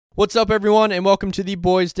What's up, everyone, and welcome to the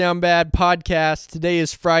Boys Down Bad podcast. Today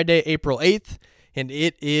is Friday, April 8th, and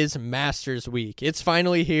it is Masters Week. It's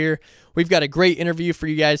finally here. We've got a great interview for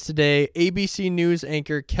you guys today. ABC News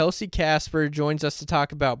anchor Kelsie Kasper joins us to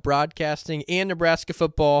talk about broadcasting and Nebraska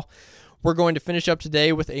football. We're going to finish up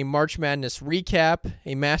today with a March Madness recap,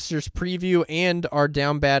 a Masters preview, and our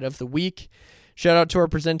Down Bad of the week. Shout out to our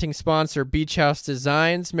presenting sponsor, Beach House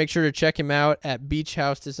Designs. Make sure to check him out at Beach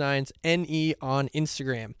House Designs NE on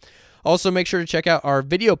Instagram. Also, make sure to check out our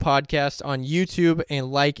video podcast on YouTube and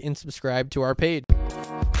like and subscribe to our page.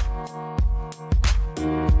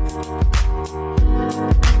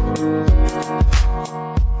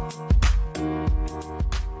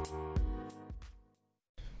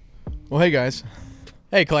 Well, hey guys.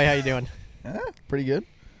 Hey Clay, how you doing? Pretty good.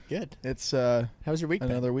 Good. It's How's your week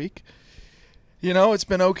been? another week. You know, it's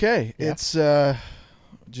been okay. Yeah. It's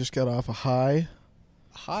just got off a high.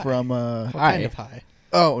 High. From What kind of high?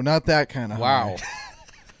 Oh, not that kind of Wow.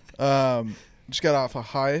 high. Just got off a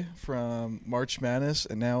high from March Madness,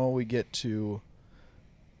 and now we get to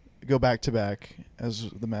go back to back as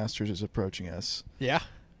the Masters is approaching us. Yeah.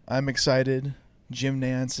 I'm excited. Jim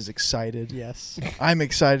Nance is excited. Yes. I'm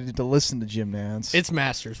excited to listen to Jim Nance. It's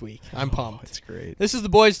Masters Week. I'm pumped. It's great. This is the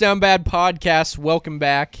Boys Down Bad podcast. Welcome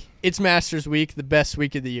back. It's Masters Week, the best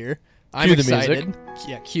week of the year. I'm Cue the excited. music.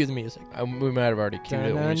 Yeah, cue the music. We might have already queued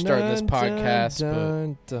it when we started this podcast,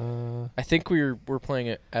 but I think we're playing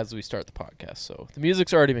it as we start the podcast. So the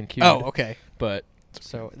music's already been queued. Oh, okay. But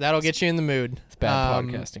So that'll get you in the mood. it's bad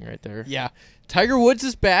podcasting right there. Yeah. Tiger Woods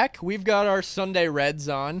is back. We've got our Sunday Reds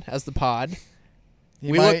on as the pod.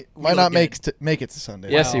 He we might look not good. make it to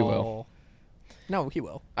Sunday. Yes, he will. No, he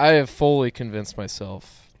will. I have fully convinced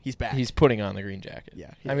myself He's back. he's putting on the green jacket. Yeah.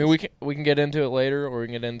 I mean, we can get into it later, or we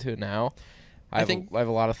can get into it now. I have a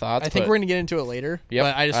lot of thoughts. I think we're going to get into it later. Yep,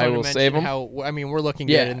 But I just I want to will mention save 'em. how, I mean, we're looking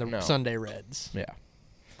Yeah, good in the no. Sunday Reds. Yeah.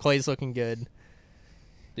 Clay's looking good.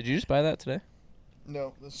 Did you just buy that today?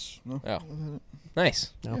 No. Oh.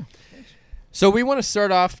 Nice. No. Yeah. So we want to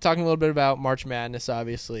start off talking a little bit about March Madness,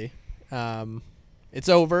 obviously. It's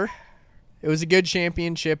over. It was a good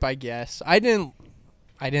championship, I guess. I didn't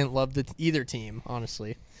love either team,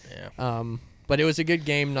 honestly. Yeah. But it was a good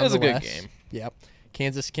game It was nonetheless. a good game. Yep.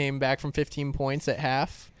 Kansas came back from 15 points at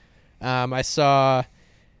half. I saw.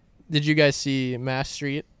 Did you guys see Mass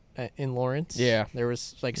Street in Lawrence? Yeah. There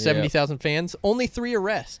was like 70,000 fans. Only 3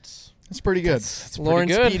 arrests. That's pretty good. That's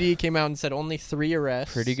Lawrence pretty good. PD came out and said only 3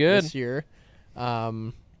 arrests. Pretty good. This year.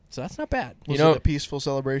 So that's not bad. Was You know- it a peaceful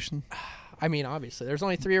celebration? I mean, obviously, there's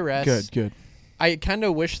only 3 arrests. Good. I kind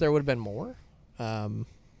of wish there would have been more. You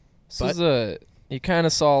kind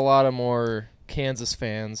of saw a lot of more Kansas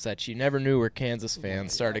fans that you never knew were Kansas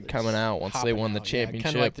fans started coming out once they won the championship.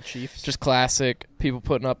 Kind of like the Chiefs. Just classic. People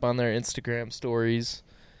putting up on their Instagram stories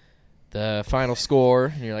the final score,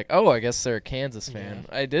 and you're like, oh, I guess they're a Kansas fan.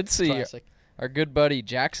 I did see classic. our good buddy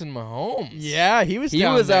Jackson Mahomes. Yeah, he was. He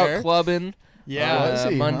down was there. out clubbing Yeah, Was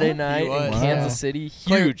he, Monday huh? night He was. in Wow. Kansas City.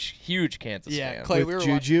 Huge Kansas yeah. fan. Clay, With we were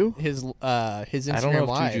Juju? watching his Instagram I don't know if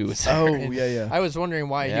live. Juju was Oh, And yeah. I was wondering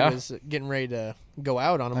why Yeah. he was getting ready to go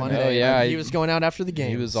out on a I know. Monday. Yeah, he was going out after the game.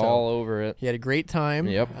 He was so all over it. He had a great time.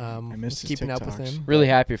 Yep. I missed his keeping up with TikToks. him. Really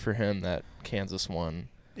happy for him that Kansas won.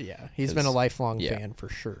 Yeah, he's been a lifelong fan for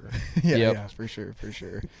sure. Yeah, for sure.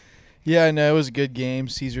 Yeah, no, it was a good game.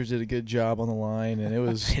 Caesars did a good job on the line, and it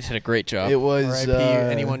was. He did a great job. It was. R.I.P.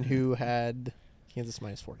 anyone who had Kansas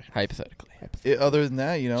 -4.5. Hypothetically. Other than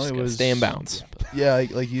that, Just it gotta was. stay in bounds. Yeah,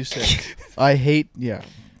 like you said, I hate. Yeah,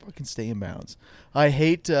 fucking stay in bounds. I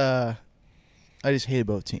just hated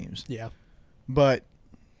both teams, Yeah. but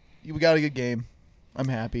we got a good game. I'm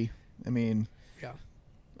happy. I mean, Yeah.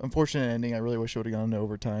 unfortunate ending. I really wish it would have gone into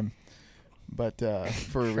overtime, but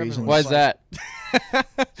for a reason. Why is that?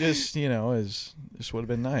 Just just would have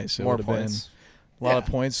been nice. It More would have been points. a lot of Yeah.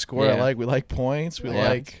 points scored. Yeah. We like points. We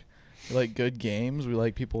Yeah. like good games. We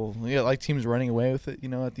like people. Yeah, like teams running away with it.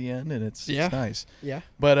 At the end, and it's nice. Yeah.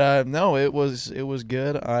 But no, it was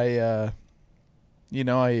good.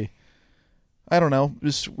 I don't know.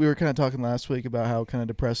 Just we were kind of talking last week about how kind of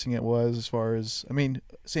depressing it was as far as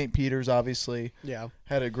St. Peter's obviously Yeah.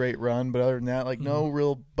 had a great run, but other than that, no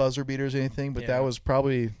real buzzer beaters or anything. But Yeah. that was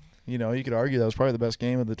probably you could argue that was probably the best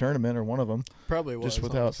game of the tournament or one of them. Probably was. Just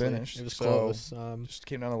with how it honestly. finished. It was So, close. Just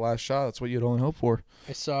came down to the last shot. That's what you'd only hope for.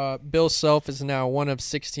 I saw Bill Self is now one of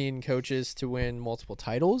 16 coaches to win multiple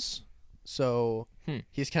titles. So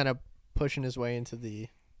he's kind of pushing his way into the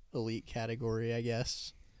elite category, I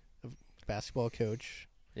guess, of basketball coach.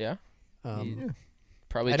 Yeah. Yeah.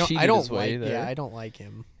 probably I cheated don't his way like. there. Yeah, I don't like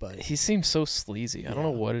him, but He seems so sleazy. I don't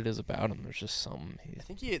know Yeah. what it is about him. There's just some. I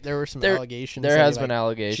think there were some There- allegations. There that has he, been like,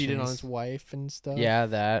 allegations. cheated on his wife and stuff. Yeah,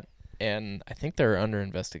 that. And I think they're under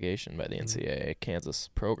investigation by the Mhm. NCAA. Kansas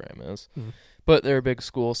program is. Mhm. But they're a big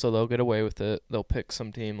school, so they'll get away with it. They'll pick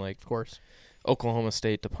some team like Of course. Oklahoma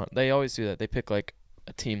State to punt. They always do that. They pick like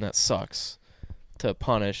a team that sucks to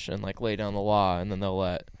punish and like lay down the law, and then they'll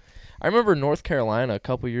let. I remember North Carolina a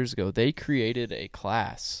couple years ago. They created a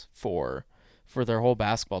class for their whole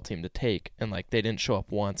basketball team to take, and like they didn't show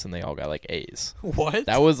up once, and they all got like A's. What?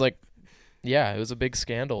 That was like, yeah, it was a big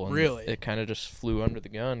scandal. And Really? It kind of just flew under the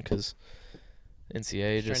gun because NCAA Just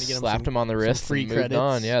trying to just get 'em slapped some- him on the some wrist free and moved credits.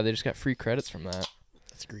 on. Yeah, they just got free credits from that.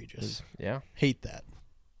 That's egregious. Yeah. Hate that.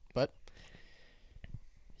 But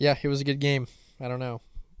yeah, it was a good game. I don't know.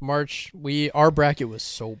 March, our bracket was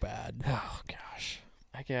so bad. Oh gosh,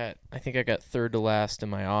 I think I got third to last in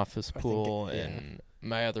my office I think pool, yeah. and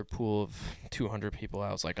my other pool of 200 people,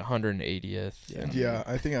 I was like 180th. Yeah. and Yeah,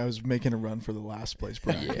 I think I was making a run for the last place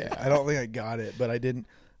bracket. Yeah. I don't think I got it, but I didn't.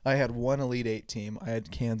 I had one Elite Eight team. I had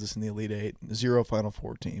Kansas in the Elite Eight. 0 Final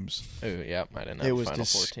Four teams. Oh yeah, I didn't have It a was Final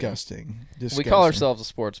Four team. disgusting. We call ourselves a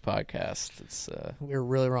sports podcast. It's We were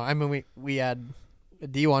really wrong. I mean, we had a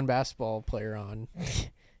D1 basketball player on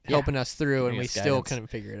helping us through, and Giving we us still guidance. couldn't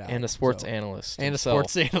figure it out. and a sports So- analyst and a himself.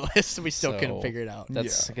 sports analyst. We still couldn't So figure it out.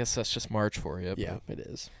 That's Yeah. I guess that's just March for you. Yeah, but it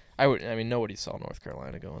is. I mean, nobody saw North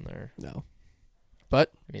Carolina going there. No,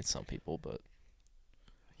 but I mean, some people, but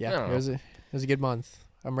I yeah, don't it was a good month.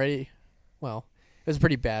 I'm ready. Well, it was a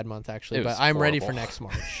pretty bad month actually, It but was I'm ready for horrible. next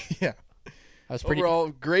March. Yeah. I was pretty. Overall,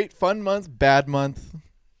 great, fun month, bad month.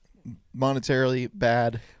 Monetarily,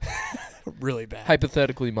 bad. Really bad.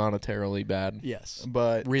 hypothetically monetarily bad. Yes,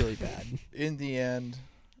 But really bad. in the end,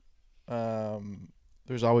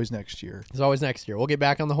 there's always next year. It's always next year. We'll get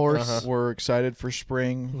back on the horse. Uh-huh. We're excited for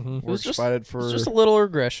spring. Mhm. We're was just- excited It's for. just a little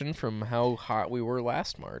regression from how hot we were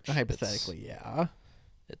last March. Hypothetically, yeah.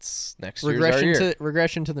 It's next year's our year.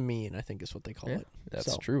 Regression to the mean, I think is what they call Yeah, it.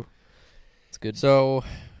 That's So- true. It's good. So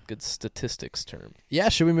Good statistics term. yeah,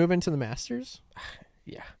 should we move into the Masters?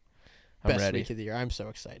 Yeah, I'm Best ready. week of the year. I'm so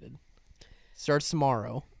excited. Starts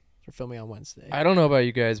tomorrow. We're filming on Wednesday. I don't know about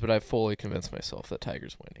you guys, but I've fully convinced myself that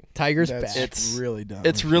Tiger's winning. Tiger's that's back. It's- really dumb.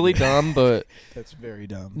 It's really dumb, but That's very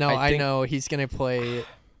dumb. No, I I think- know he's gonna play.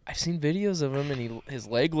 I've seen videos of him and his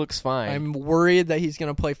leg looks fine. I'm worried that he's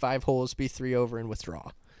gonna play 5 holes, be 3 over, and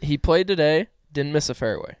withdraw. He played today, didn't miss a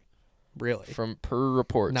fairway. Really? From per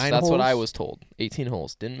reports. 9 That's what I holes? was told. 18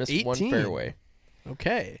 holes. Didn't miss one 18? fairway.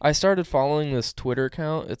 Okay. I started following this Twitter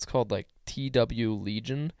account. It's called like TW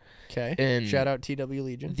Legion. Okay. And Shout out TW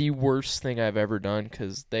Legion. the worst thing I've ever done,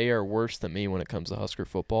 because they are worse than me when it comes to Husker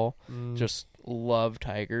football. Mm. Just love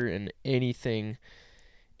Tiger, and anything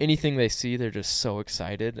they see, they're just so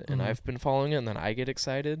excited. And Mhm. I've been following it, and then I get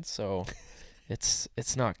excited. So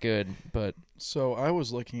it's not good. But So I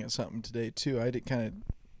was looking at something today too. I did kind of.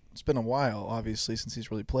 It's been a while, obviously, since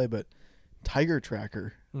he's really played. But Tiger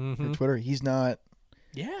Tracker Mhm. for Twitter, he's not.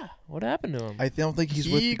 yeah, what happened to him? I don't think he's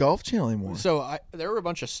with He- the Golf Channel anymore. So there were a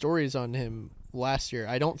bunch of stories on him last year.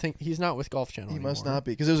 I don't think he's not with Golf Channel He anymore. must not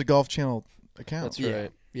be because there's a Golf Channel account. That's Yeah.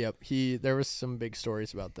 right. Yep. There was some big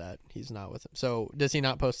stories about that. He's not with him. So does he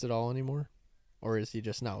not post at all anymore, or is he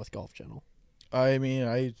just not with Golf Channel? I mean,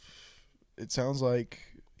 it sounds like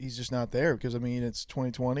he's just not there because I mean it's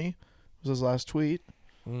 2020 was his last tweet.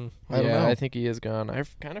 I don't know. I think he is gone. I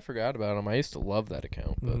kind of forgot about him. I used to love that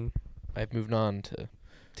account, but Mhm. I've moved on to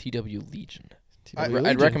TW Legion. I- TW I'd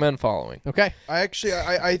Legion. recommend following. Okay. I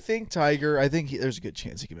think Tiger. I think there's a good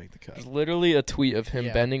chance he can make the cut. There's literally a tweet of him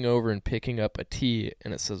Yeah. bending over and picking up a tee,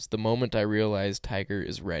 and it says, "The moment I realized Tiger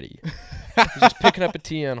is ready." He's just picking up a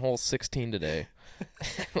tee on hole 16 today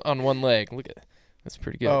on one leg. Look at that's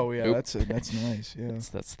pretty good. Oh yeah, Nope. that's nice. Yeah,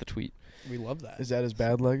 That's the tweet. We love that. is that his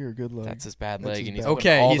bad leg or good leg? That's his bad That's leg, his and he's bad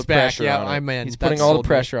putting leg. all Okay, he's the back. pressure Yeah, on it. I'm in. He's That putting all the sold me.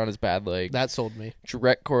 pressure on his bad leg. That sold me.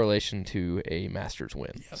 Direct correlation to a Masters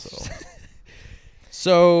win. Yes. So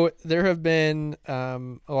So there have been a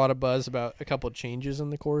lot of buzz about a couple of changes in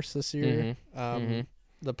the course this year. Mhm.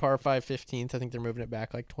 The par 5 15th, I think they're moving it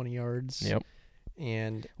back like 20 yards. Yep.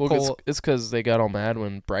 And Well, it's because they got all mad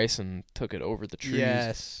when Bryson took it over the trees.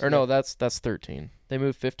 yes. Or no, that's 13. They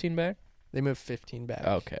moved 15 back? They moved 15 back.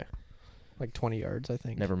 Okay. Like 20 yards, I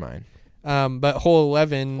think. Never mind. But hole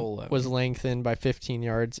 11 Hole 11. was lengthened by 15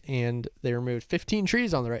 yards, and they removed 15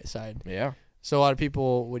 trees on the right side. Yeah. So a lot of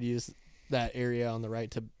people would use that area on the right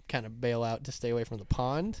to kind of bail out to stay away from the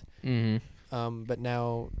pond. Mm-hmm. But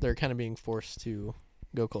now they're kind of being forced to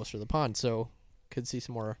go closer to the pond. So could see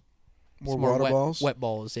some more More water balls. Wet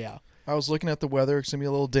balls, yeah. I was looking at the weather. It's gonna be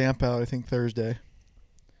a little damp out. I think Thursday.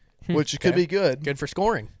 which could be good. Good for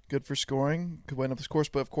scoring. Good for scoring. Could win up the course,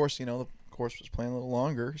 but of course, the course was playing a little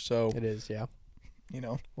longer, so It is, yeah.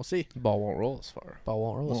 We'll see. Ball won't roll as far. Ball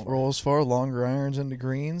won't roll as won't far. roll as far. Longer irons into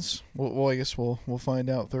greens. Well, I guess we'll find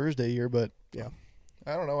out Thursday here, but Yeah.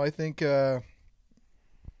 I don't know. I think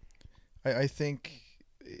I think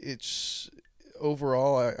it's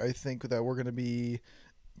overall. I think that we're going to be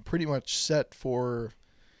pretty much set for.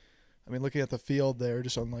 I mean, looking at the field there,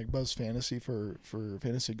 just on like Buzz Fantasy for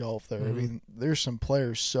fantasy golf there. I mean, there's some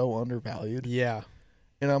players so undervalued. Yeah.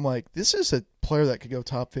 And I'm like, this is a player that could go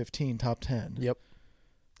top 15, top 10. Yep.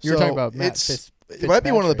 You were talking about Matt It might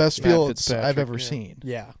be one of the best Matt fields Fitzpatrick, I've ever yeah. seen.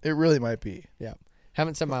 Yeah. It really might be. Yeah.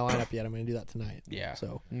 Haven't set my lineup yet. I'm going to do that tonight. Yeah.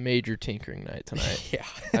 So Major tinkering night tonight. yeah.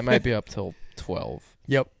 I might be up till 12.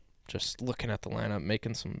 Yep. Just looking at the lineup,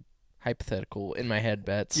 making some hypothetical in my head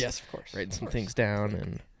bets. Yes, of course. Writing some things down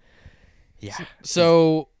and yeah.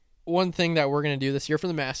 So one thing that we're going to do this year for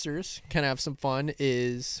the Masters, kind of have some fun,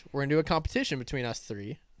 is we're going to do a competition between us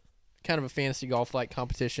three. Kind of a fantasy golf-like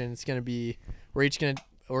competition. It's going to be we're going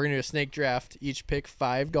to do a snake draft, each pick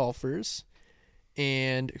 5 golfers,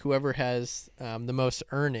 and whoever has the most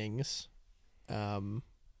earnings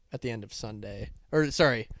at the end of Sunday, or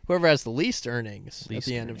sorry, whoever has the least earnings at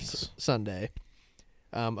the end of Sunday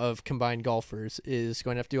of combined golfers is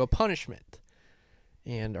going to have to do a punishment.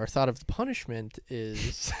 And our thought of the punishment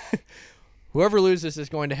is whoever loses is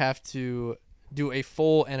going to have to do a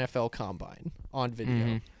full NFL combine on video.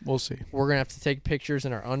 Mm-hmm. We'll see. We're going to have to take pictures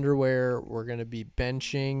in our underwear. We're going to be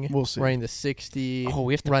benching. We'll see. Running the 60. Oh,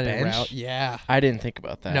 we have to running bench? Route. Yeah. I didn't think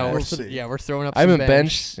about that. No, We'll see. we're throwing up I some haven't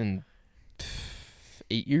bench. benched in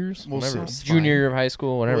 8 years. We'll Whenever, see. junior year of high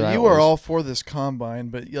school, whenever Well, that you was. are all for this combine,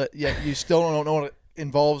 but yet you still don't know what it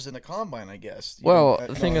involves in a combine, I guess. Well,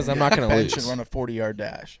 the thing is, I'm not going to bench lose. and run a 40-yard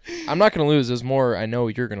dash. I'm not going to lose. There's more I know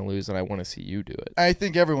you're going to lose, and I want to see you do it. I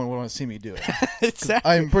think everyone would want to see me do it. Exactly.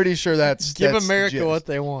 I'm pretty sure that's Give that's the America gist. what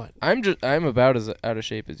they want. I'm about as out of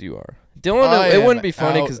shape as you are. Dylan, I it am wouldn't be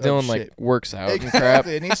funny out because of Dylan shape. works out and crap.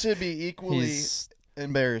 Exactly. It needs to be equally He's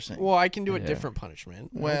embarrassing. Well, I can do a Yeah. different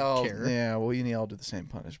punishment. I Well, don't care. yeah. Well, you need all do the same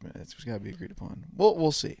punishment. It's got to be agreed upon.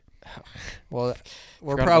 We'll see. Well,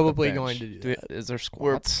 we're Forgot about the probably bench. going to do that. Is there We're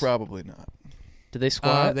squats? probably not. Do they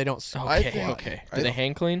squat? They don't okay, squat. I think- okay. I Do they don't-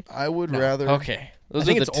 hang clean? I would No. rather. Okay. I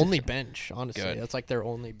think are it's the only bench, honestly. Good. That's like their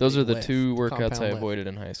only Those big are the lift, two workouts compound I lift. avoided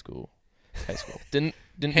in high school. Didn't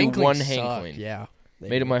Hang do one cleans hang suck, clean. Yeah. They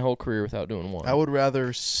Made it do. my whole career without doing one. I would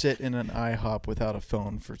rather sit in an IHOP without a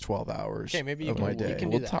phone for 12 hours Okay, maybe you of can- my you day. can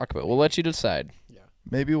do We'll that. talk about it. We'll let you decide.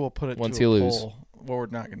 Maybe we'll put it Once to you a lose. poll. Well, we're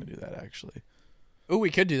not going to do that, actually. Ooh, we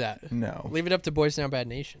could do that. No. Leave it up to Boys Down Bad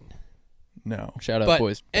Nation. No. Shout out, But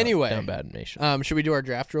boys. anyway, Down Bad Nation. Should we do our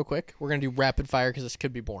draft real quick? We're gonna do rapid fire because this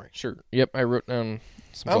could be boring. Sure. Yep, I wrote down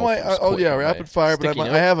some I might, golfers oh quick yeah, on my rapid fire. But sticky I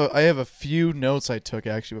note. have a few notes I took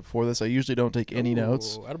actually before this. I usually don't take any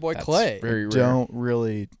notes. Attaboy That's Clay. very rare. Don't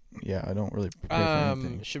really. Yeah, I don't really prepare for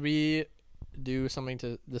anything. Should we do something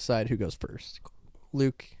to decide who goes first?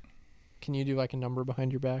 Luke, can you do like a number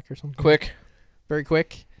behind your back or something? Quick. Very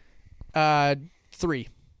quick. 3.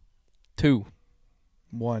 2.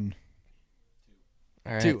 1.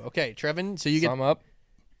 All right. 2. Okay, Trevin. So you get. Sum up.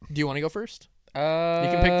 Do you want to go first? You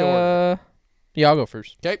can pick the order. Yeah, I'll go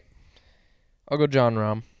first. Okay. I'll go John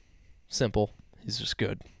Rahm. Simple. He's just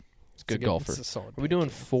good. He's a good golfer. It's a solid Are we pick, doing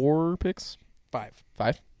yeah. 4 picks? 5.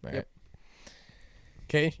 5? All right. Yep.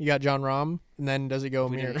 Okay, you got John Rahm, and then does it go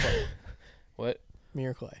We me or didn't- Clay? What? Me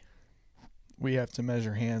or Clay? We have to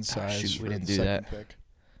measure hand size. shoot, we for didn't the do second that. Pick.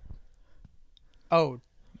 Oh,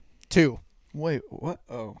 2. Wait, what?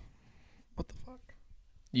 Oh, what the fuck?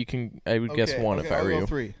 You can. I would guess 1 if I I'll were go you.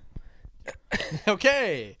 3.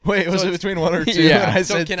 Okay. Wait, was So it it's- between 1 or 2? Yeah. And I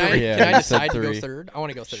So said can 3. I Yeah, can I you said decide to go 3. third? I want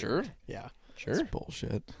to go third. Sure. Yeah. Sure. That's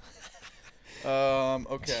bullshit.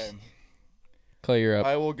 Okay. Clay, you're up.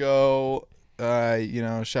 I will go.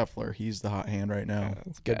 Scheffler. He's the hot hand right now.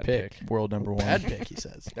 That's a good Bad pick. World number 1. Bad pick, he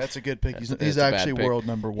says. That's a good pick. That's He's a bad actually pick. world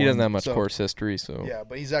number 1. He doesn't have much so, course history, so Yeah,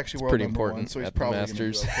 but he's actually It's world pretty number 1, important so he's at the probably going to do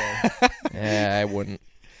Masters. okay. yeah, I wouldn't.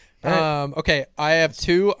 All right. Okay, I have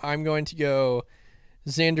 2. I'm going to go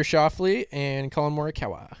Xander Schauffele and Colin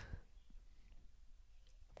Morikawa.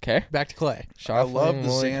 Okay. Back to Clay. I love the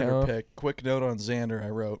Xander pick. Quick note on Xander I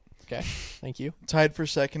wrote. Okay, thank you. Tied for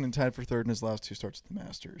second and tied for third in his last 2 starts at the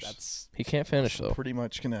Masters. That's He can't finish though. Pretty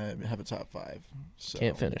much going to have a top 5. So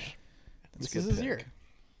Can't finish. that's a this is good his pick. year.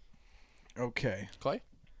 Okay. Clay.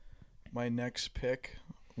 My next pick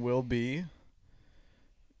will be.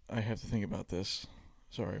 I have to think about this.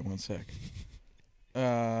 Sorry, 1 sec.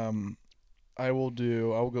 I will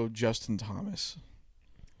go Justin Thomas.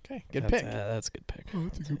 Okay, good That's pick. That's a good pick. Oh,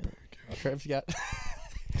 that's a good pick. Trev's got.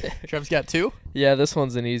 Trev's got 2. Yeah, this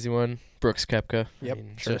one's an easy one. Brooks Koepka. Yep,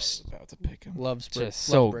 sure. Just About to pick him. Loves Brooks. just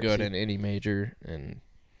so Love good Brooksy. in any major, and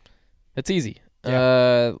it's easy.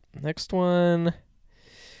 Yeah. Next one,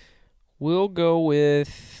 we'll go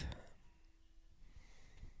with.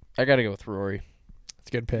 I gotta go with Rory. It's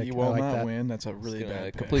a good pick. He I will like not that. win. That's a He's really gonna bad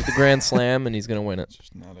pick. complete the Grand Slam, and he's gonna win it. It's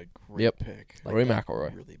just not a great Yep. pick. Like Rory that.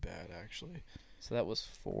 McIlroy. Really bad, actually. So that was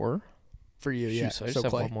 4. For you, yeah. Shoot, so I So just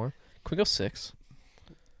have Clay. one more. Can we go 6?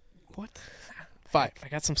 What? 5. I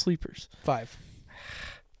got some sleepers. 5.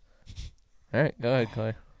 All right, go ahead,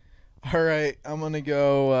 Clay. All right, I'm going to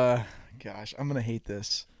go, gosh, I'm going to hate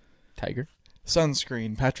this. Tiger.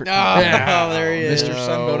 Sunscreen, Patrick. Oh, Conrad. there he is. Mr.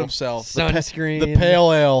 Sunboat himself. Sunscreen. The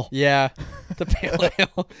pale ale. Yeah. The pale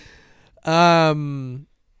ale.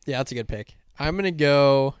 Yeah, that's a good pick. I'm going to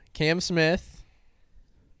go Cam Smith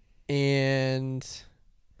and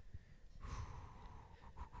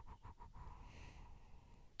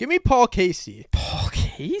give me Paul Casey. Paul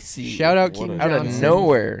Casey. Shout out What King out of Johnson.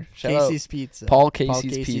 nowhere. Shout out Casey's Pizza. Paul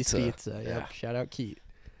Casey's Pizza. Yep. Yeah. Shout out Keat.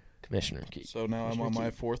 Commissioner Keith. So now I'm Mr. on my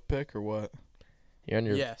Keith. 4th pick, or what? You're on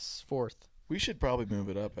your Yes, 4th. We should probably move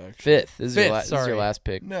it up, actually. 5th. This is your, Fifth, this is your sorry. last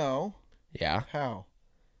pick. No. Yeah. How?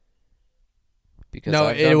 Because No,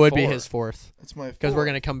 I've it done would be 4. his 4th That's my 4th. because we're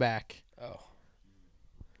going to come back. Oh.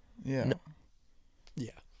 Yeah. No. Yeah.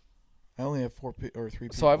 I only have 4 or 3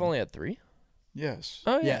 people. So I've only had 3? Yes.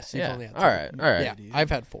 Oh, yeah. Yes, you've yeah. only had All 3. right. All right. Yeah, idiot. I've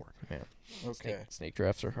had 4. Okay. Snake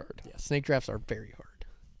drafts are hard. Yeah, snake drafts are very hard.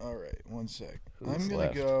 All right. One sec. Who's I'm going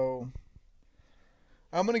left? to go.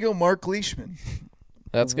 I'm going to go Mark Leishman.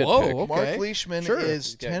 That's a good Whoa, pick. okay. Mark Leishman Sure. is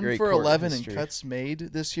He's got 10 great for court 11 history. in cuts made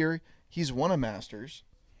this year. He's won a Masters.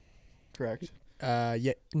 Correct? Yeah. Has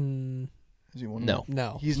he won? No.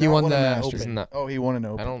 No. He's he not won won a the Masters. He's Open. not. Oh, he won an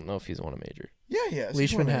Open. I don't know if he's won a major. Yeah, he has. He's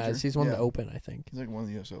Leishman won a has. major. He's won Yeah. the Open, I think. He's like one of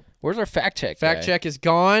the U.S. Open. Where's our fact check Fact guy? check is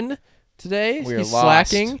gone today. We are He's lost.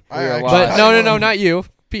 slacking. We are I lost. But actually- no, not you.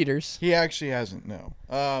 Peters. He actually hasn't, no.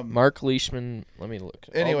 Mark Leishman. Let me look.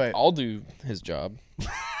 Anyway. I'll do his job.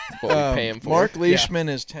 What we pay him for. Mark Leishman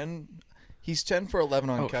is 10. He's 10 for 11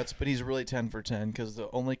 on Oh. cuts, but he's really 10 for 10 because the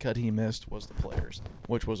only cut he missed was the Players,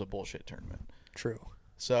 which was a bullshit tournament. True.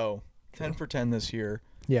 So 10 for 10 this year.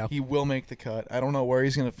 Yeah. He will make the cut. I don't know where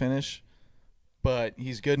he's going to finish, but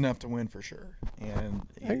he's good enough to win for sure. And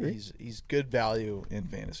I agree. he's good value in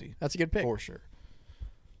fantasy That's a good pick. for sure.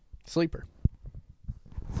 Sleeper.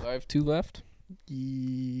 So I have 2 left.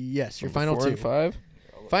 Yes, your Number final 4 2. and 5.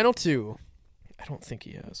 Final 2. I don't think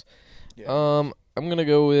he has. Yeah. I'm gonna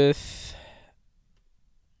go with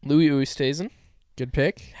Louis Oosthuizen. Good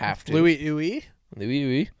pick. Have to. Louis Uwe.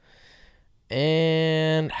 Louis.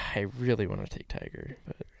 And I really want to take Tiger,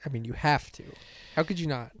 but I mean, you have to. How could you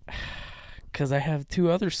not? because I have 2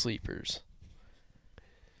 other sleepers.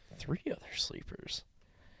 3 other sleepers.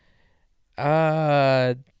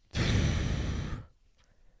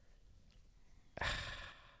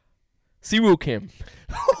 Siwoo Kim.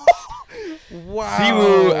 Wow.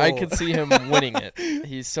 Siwoo, I could see him winning it.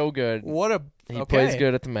 He's so good. What a. He okay. plays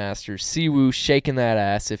good at the Masters. Siwoo shaking that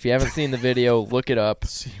ass. If you haven't seen the video, look it up.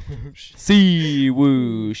 Siwoo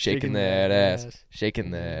shaking that ass.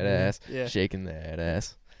 Shaking that ass. Yeah. Shaking that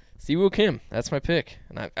ass. Siwoo Kim. That's my pick.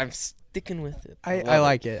 And I'm sticking with it. I love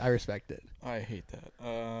like it. I respect it. I hate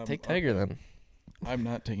that. Take Tiger then. I'm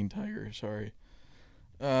not taking Tiger. Sorry.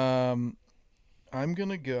 I'm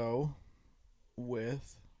gonna go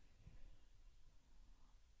with.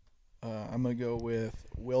 I'm gonna go with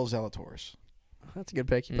Will Zalatoris. That's a good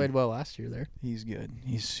pick. He played well last year there. He's good.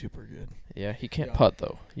 He's super good. Yeah, he can't Yeah. putt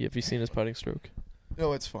though. Have you seen his putting stroke?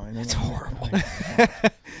 No, it's fine. It's horrible.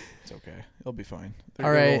 It's okay. It'll be fine. They're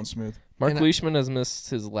All good, right. rolling smooth. Mark And Leishman has missed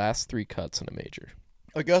his last 3 cuts in a major.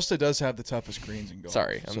 Augusta does have the toughest greens in golf.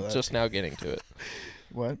 Sorry, so I'm that's- just now getting to it.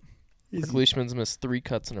 What? Mark Leishman's missed 3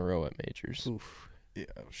 cuts in a row at majors. Oof. Yeah.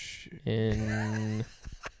 Oh shoot. And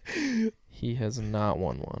he has not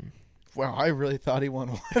won one. Wow. I really thought he won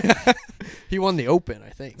one. He won the Open, I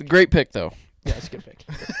It's a think. great pick though. Yeah, it's a good pick.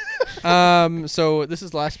 So this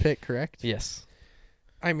is last pick, correct? Yes.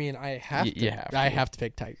 I mean, I have to. you have to. I have to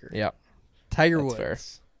pick Tiger. Yeah. Tiger That's Woods. fair.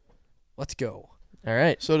 Let's go. All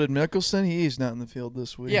right. So did Mickelson? He's not in the field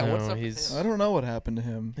this week. Yeah, No, what's up with he's- him? I don't know what happened to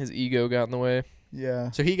him. His ego got in the way.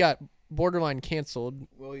 Yeah. So he got borderline canceled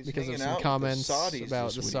Well, he's because of hanging some out with comments the Saudis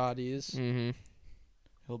about this the week. Saudis. Mm-hmm.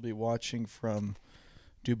 He'll be watching from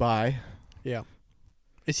Dubai. Yeah.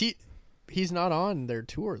 Is he? He's not on their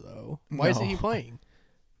tour though. Why isn't he No. playing?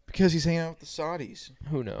 Because he's hanging out with the Saudis.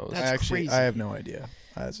 Who knows? That's crazy. I have no idea.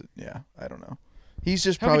 Yeah, I don't know. He's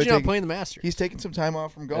just How probably could you not taking, play in the Masters? he's taking some time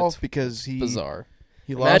off from golf That's because he Bizarre.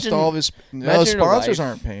 he Imagine- lost all of his. No, imagine your sponsors life-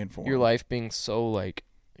 aren't paying for Your him. life being so like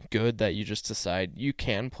good that you just decide you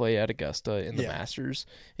can play at Augusta in the Yeah. Masters,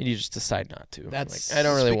 and you just decide not to. That's- like, I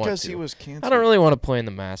don't really want because to. he was canceled. I don't really want to play in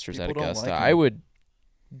the Masters People at don't Augusta. like him. I would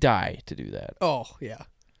die to do that. Oh yeah.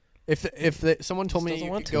 If someone told me doesn't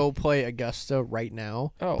you want could to. go play Augusta right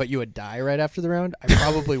now, Oh. but you would die right after the round, I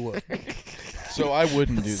probably would. So I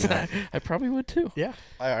wouldn't do that. I probably would too. Yeah.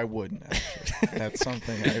 I wouldn't. Actually. That's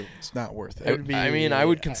something. It's not worth It it. would be- I mean, I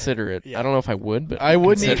would consider it. yeah. I don't know if I would, but I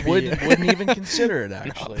wouldn't. Consider- Wouldn't even consider it.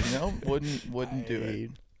 Actually, no. Wouldn't do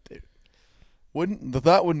it. Wouldn't. The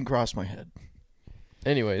thought wouldn't cross my head.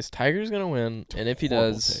 Anyways, Tiger's gonna win, and if he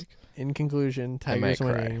Horrible does, take. In conclusion, I might Tigers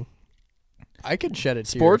cry. winning. I could shed a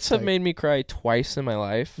tear. sports have made me cry twice in my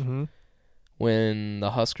life. Mm-hmm. When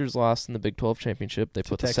the Huskers lost in the Big 12 championship, they To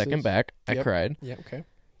put the Texas? second back. I Yep. cried. Yeah. Okay.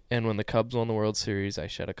 And when the Cubs won the World Series, I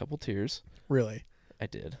shed a couple tears. Really I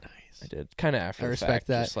did. nice. I did. Kind of after I the respect fact,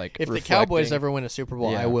 that. Just like If the reflecting. Cowboys ever win a Super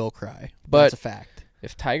Bowl, Yeah. I will cry. But- That's a fact.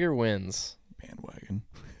 If Tiger wins Bandwagon.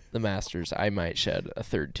 the Masters, I might shed a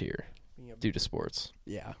third tear due to sports.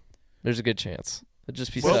 Yeah. There's a good chance. It'd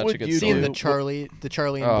just be What such would a good you story. Seeing do? the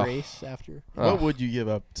Charlie Oh. embrace after Oh. What would you give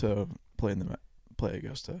up to play play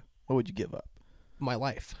Augusta? What would you give up? my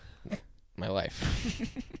life, My life.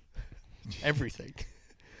 everything.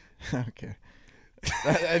 Okay.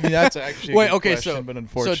 I mean, that's actually a Wait, good okay, question, so- but So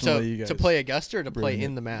unfortunately, you guys to play Augusta or to play ruined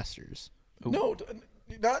in it. the Masters? No,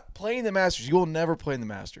 not playing the Masters. You will never play in the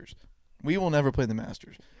Masters. We will never play the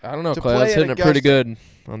Masters. I don't know. To Clay, I play was at hitting it pretty Augusta-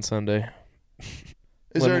 good on Sunday.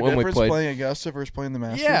 Is When- there a when we difference played. playing Augusta versus playing the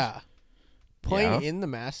Masters? Yeah. Playing Yeah. in the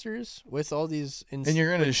Masters with all these And you're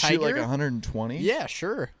going to with shoot like Tiger? 120? Yeah,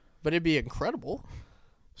 sure. But it'd be incredible.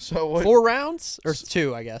 So what? 4 rounds or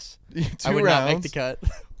 2, I guess. 2 I would rounds. not make the cut.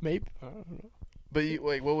 Maybe. I don't know. But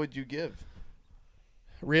wait, what would you give?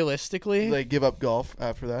 Realistically, Like give up golf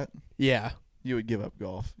after that? yeah. You would give up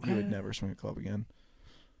golf. You would never swing a club again.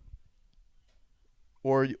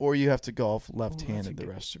 Or you have to golf left-handed the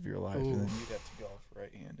good- rest of your life, and then Oof. you'd have to golf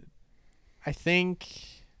right-handed. I think.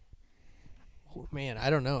 Oh, man, I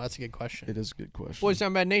don't know. That's a good question. It is a good question. Boys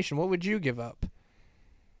Down Bad Nation, what would you give up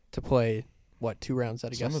to play 2 rounds at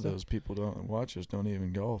Augusta? Some of those people don't watch us don't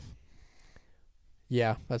even golf.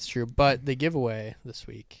 Yeah, that's true. But the giveaway this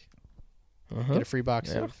week, Uh-huh. get a free box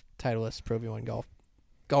Yeah. of Titleist Pro V1 golf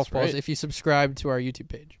That's balls right. if you subscribe to our YouTube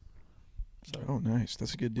page. So Oh, nice.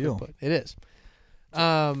 That's a good deal. but it is.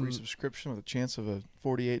 Free subscription with a chance of a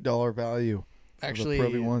 $48 value. Actually, of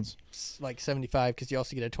the Pro V1s. it's like $75 because you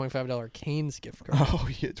also get a $25 Canes gift card. Oh,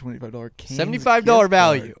 you get $25 Canes $75 gift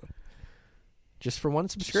value. card. Just for one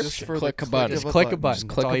subscription. Just for Click the a button. Just of click a button. button. Just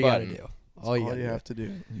That's click all a you gotta button. do. That's All you all gotta you do. have to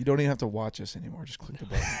do. You don't even have to watch us anymore. Just click the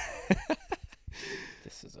button.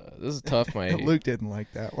 This is tough. My Luke didn't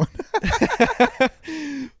like that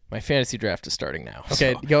one. my fantasy draft is starting now.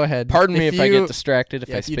 Okay, so go ahead. pardon me if I you- get distracted, if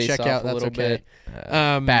yeah, I if you space check off out, a that's little okay. bit.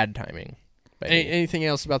 Bad Bad timing. by Any, me. anything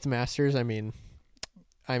else about the Masters? I mean,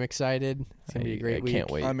 I'm excited. It's gonna be a great I week. can't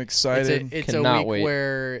wait. I'm excited. It's a Cannot week wait.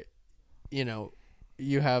 where, you know,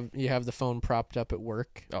 you have the phone propped up at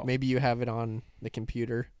work. Oh. Maybe you have it on the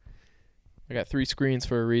computer. I got 3 screens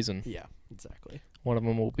for a reason. Yeah, exactly. One of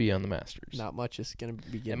them will be on the Masters. Not much is gonna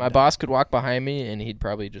be getting And my done. boss could walk behind me, and he'd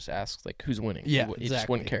probably just ask, like, who's winning? Yeah, He just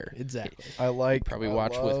wouldn't care. Exactly. I like. Probably I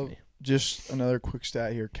watch with love- me. Just another quick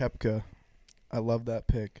stat here. Kepka. I love that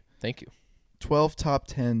pick. Thank you. 12 top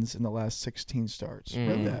 10s in the last 16 starts. Mm.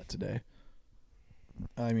 Read that today.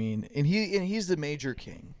 I mean, and he's the major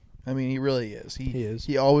king. I mean, he really is. He is.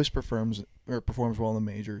 He always performs well in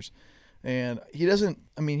the majors, and he doesn't.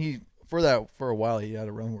 I mean, for a while he had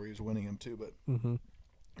a run where he was winning them too. But Mm-hmm.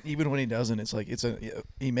 even when he doesn't, it's like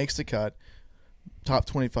he makes the cut, top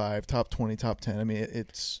 25, top 20, top 10. I mean,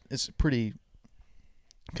 it's pretty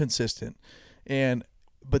consistent,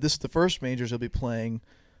 but this is the first majors he'll be playing.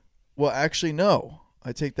 Well, actually, no.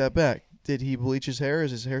 I take that back. Did he bleach his hair?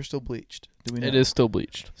 Is his hair still bleached? Do we know? It is still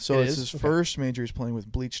bleached. So It it's is? his Okay. first major he's playing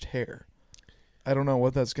with bleached hair. I don't know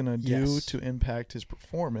what that's going to do Yes. to impact his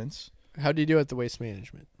performance. How do you do at the waste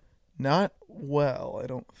management? Not well, I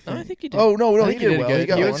don't think. No, I think he did. Oh, no, I he think he did did well. good. He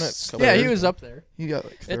got He like was- couple Yeah, he years. was up there. He got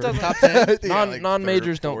like It third. doesn't- Top 10? I think he got like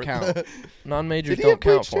Non-majors third, don't fourth. count. Non-majors Did he have don't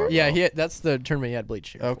count bleached for hair? him. Yeah, that's the tournament he had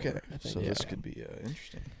bleached hair. Okay, for, I think. so Yeah. this could be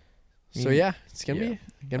interesting. So yeah, it's gonna Yeah.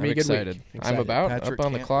 be I'm a good excited. week. I'm about Patrick up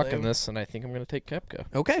on the can't clock lay. in this, and I think I'm going to take Koepka.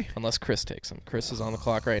 Okay. Unless Chris takes him. Chris is on the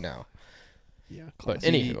clock right now. Yeah. But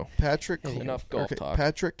classic. anywho, Patrick, enough golf talk.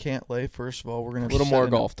 Patrick can't lay. First of all, we're gonna have Little to more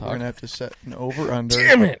set golf We're talk. gonna have to set an over under.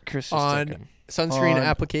 damn it, Chris just On- took him. Sunscreen on-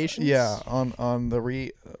 applications. Yeah, on the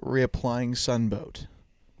reapplying sunboat.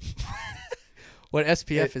 What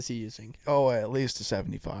SPF is he using? Oh, at least a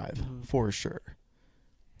 75 Mhm. for sure.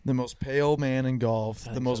 the most pale man in golf, I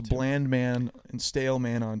the think most so, too. bland man and stale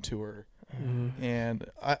man on tour. Mm-hmm. And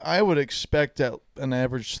I would expect at an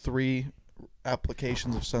average 3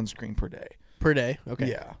 applications of sunscreen per day. Per day. Okay.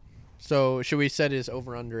 Yeah. So should we set his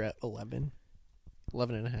over under at 11?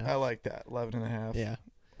 11 and a half. I like that. 11 and a half. Yeah.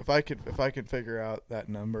 If I could figure out that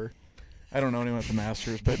number. I don't know anyone at the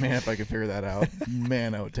Masters, but man, if I could figure that out,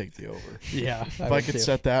 man, I would take the over. Yeah. If I could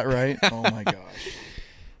set that right, oh my gosh.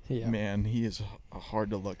 Yeah. Man, he is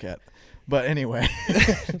hard to look at. But anyway,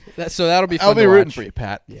 So that'll be fun I'll be to rooting watch. for you,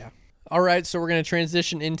 Pat. Yeah. All right, so we're going to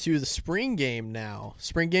transition into the spring game now.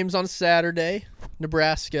 Spring game's on Saturday,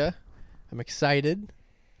 Nebraska. I'm excited.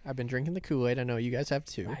 I've been drinking the Kool-Aid. I know you guys have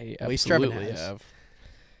too. I At least Trevin absolutely has. have.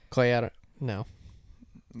 Clay, I don't. No.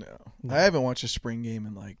 No. No. I haven't watched a spring game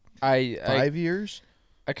in like I 5 years.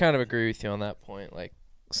 I kind of agree with you on that point. Like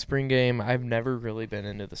spring game, I've never really been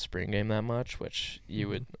into the spring game that much, which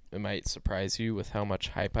it might surprise you with how much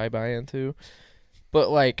hype I buy into. But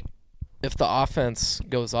like, if the offense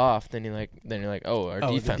goes off, then you're like, oh, our the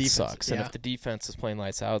defense defense, sucks. And yeah. if the defense is playing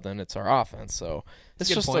lights out, then it's our offense. So it's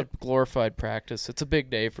That's a good just point. a glorified practice. It's a big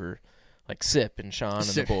day for like Sip and Sean and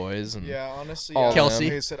the Sip. boys and Yeah, honestly, all Kelsie.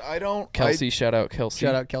 Like I said, Kelsie. Shout out Kelsie.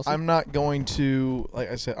 Shout out Kelsie. I'm not going to, like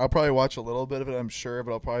I said, I'll probably watch a little bit of it, I'm sure,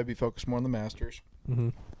 but I'll probably be focused more on the Masters. Mm-hmm.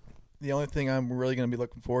 The only thing I'm really going to be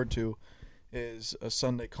looking forward to is a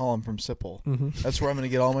Sunday column from Sipple. Mm-hmm. That's where I'm going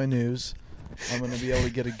to get all my news. I'm going to be able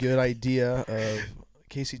to get a good idea of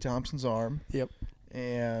Casey Thompson's arm. Yep.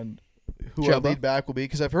 And who our Chubba. lead back will be.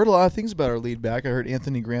 Because I've heard a lot of things about our lead back. I heard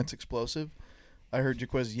Anthony Grant's explosive. I heard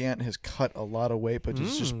Jaquez Yant has cut a lot of weight, but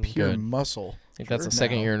it's just pure Good. muscle. I think that's the Sure.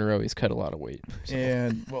 second Now. year in a row he's cut a lot of weight. So.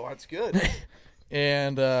 And, well, that's good.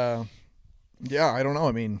 And, yeah, I don't know.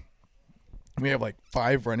 I mean, we have like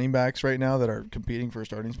 5 running backs right now that are competing for a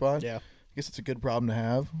starting spot. Yeah. I guess it's a good problem to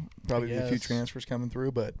have. Probably a few guess. transfers coming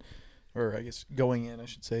through, or I guess going in, I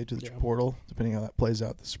should say, to the Yeah. portal, depending how that plays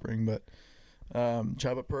out this spring. But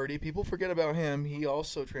Chubba Purdy, people forget about him. He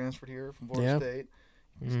also transferred here from Florida Yeah. State.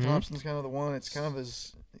 Mhm. Thompson's kind of the one. It's kind of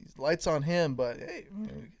his lights on him, but hey,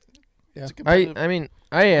 Yeah. it's a competitive. I mean,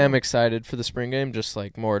 I am excited for the spring game, just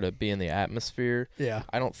like more to be in the atmosphere. Yeah.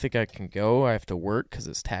 I don't think I can go. I have to work because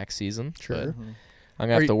it's tax season. Sure. but Mhm. I'm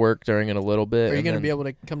gonna Are have you- to work during it a little bit. Are you and going to then be able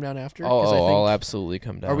to come down after? Oh, 'Cause I think, I'll absolutely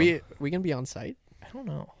come down. Are we going to be on site? I don't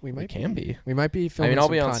know. We might can be. We might be I filming mean, I'll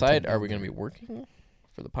some be on content site. Are down we going to there. be working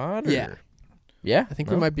for the pod? Yeah. Or? Yeah. I think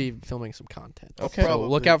No? we might be filming some content. Okay. So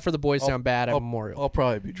look out for the Boys I'll- Down Bad at I'll- Memorial. I'll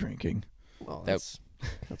probably be drinking. Well, That-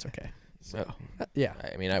 that's okay. So, Yeah.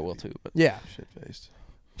 I mean, I will too, but Yeah. Shit faced.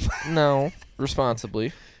 no,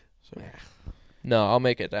 responsibly. So No, I'll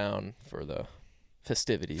make it down for the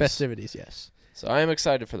festivities. Festivities, yes. So I am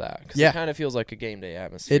excited for that because Yeah. it kind of feels like a game day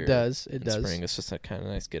atmosphere. It does. It in does. Spring. It's just a kind of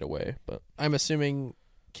nice getaway, but I'm assuming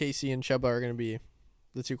Casey and Chubba are going to be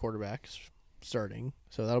the 2 quarterbacks starting.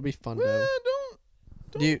 So that'll be fun well, to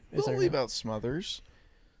don't Do you- is don't there leave no- out Smothers.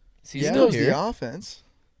 he's He still knows here. the offense.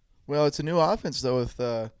 Well, it's a new offense though. With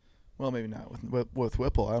well, maybe not with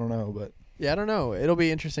Whipple. I don't know, but Yeah, I don't know. It'll be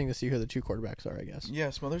interesting to see who the 2 quarterbacks are, I guess. yeah,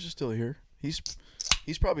 Smothers is still here. He's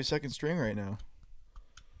probably second string right now.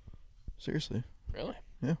 Seriously, Really?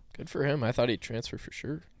 Yeah. Good for him. I thought he'd transfer for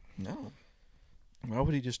sure. no. Why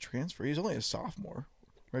would he just transfer? He's only a sophomore,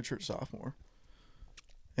 redshirt sophomore.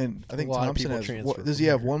 And I think A lot of Thompson people has. transfer Does he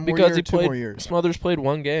from have here. one more Because year he or 2 more years? Smothers played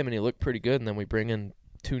one game and he looked pretty good, and then we bring in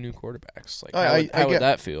 2 new quarterbacks. Like, I how would get-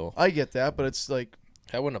 that feel? I get that, but it's like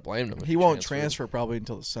I wouldn't have blamed him. if he won't transferred. transfer probably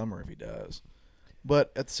until the summer if he does.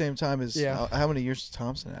 But at the same time, Yeah. how many years does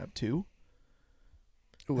Thompson have? 2?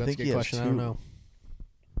 Ooh, I that's a think he good has question. I 2. don't know.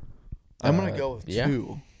 I'm gonna go with yeah.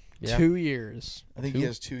 2. Yeah. 2 years. I think 2? he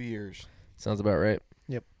has 2 years. Sounds about right.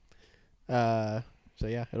 So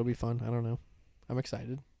yeah, it'll be fun. I don't know. I'm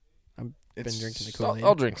excited. Been drinking the Kool-Aid.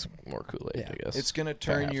 I'll drink some more Kool-Aid, Yeah. I guess. It's gonna I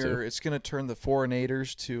turn have it's gonna turn the 4 and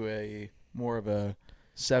 8ers to a more of a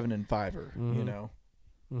 7 and 5er. You Mhm. know,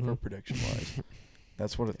 Mhm. for prediction wise.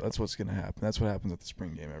 That's what's gonna happen. That's what happens at the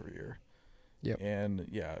spring game every year. Yep. And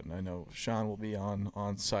yeah, and I know Sean will be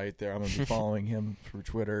on site there. I'm gonna be following him through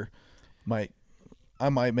Twitter. I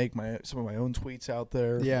might make some of my own tweets out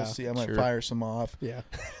there. Yeah, We'll see. I might sure. fire some off. Yeah.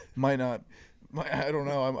 Might not. I don't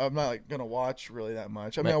know. I'm not like gonna watch really that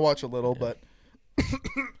much. I mean, Might- I watch a little, yeah.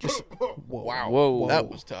 but wow, Whoa. that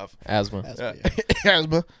was tough. Asthma. Yeah.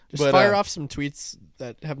 Asthma. Just But, fire off some tweets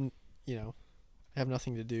that have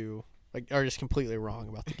nothing to do are just completely wrong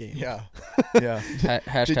about the game. Yeah. Yeah.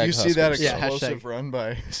 Hashtag Did you see that Huskers. Yeah, explosive hashtag. run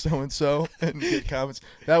by so-and-so? And get comments.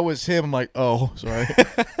 That was him. I'm like, oh, sorry.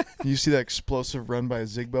 You see that explosive run by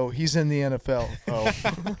Zigbo? He's in the NFL.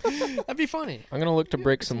 Oh. That'd be funny. I'm gonna look to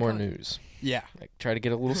break some more news. Yeah. Like try to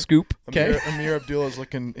get a little scoop. Okay. Amir Abdullah's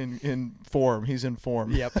looking in form. He's in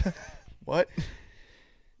form. Yep. What?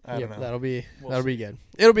 I don't know. That'll be We'll be good.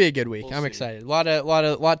 It'll be a good week. We'll I'm see. excited. Lot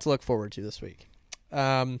to look forward to this week.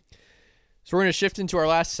 So we're gonna shift into our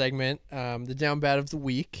last segment, the down bad of the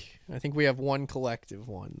week. I think we have one collective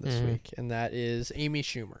one this week, and that is Amy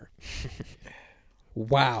Schumer.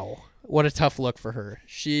 Wow, what a tough look for her.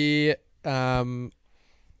 She so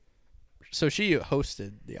she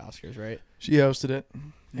hosted the Oscars, right? She hosted it.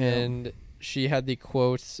 And she had the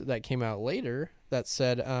quotes that came out later that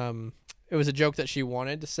said it was a joke that she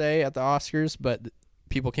wanted to say at the Oscars, but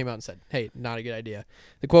people came out and said, "Hey, not a good idea."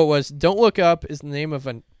 The quote was, "Don't look up is the name of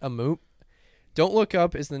Don't look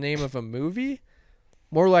up is the name of a movie.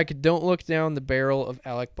 More like don't look down the barrel of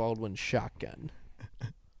Alec Baldwin's shotgun."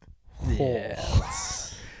 Yeah.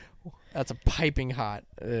 That's a piping hot.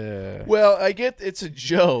 Well, I get it's a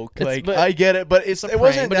joke. But I get it, but it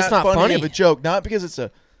wasn't but it's that not funny. of a joke. Not because it's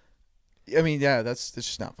a. I mean, yeah, it's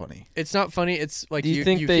just not funny. It's not funny. It's like Do you you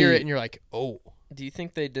think they- hear it and you're like, oh. Do you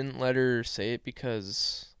think they didn't let her say it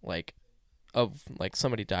because of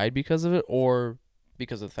somebody died because of it, or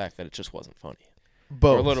because of the fact that it just wasn't funny?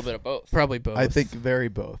 Both. Or a little bit of both. Probably both. I think very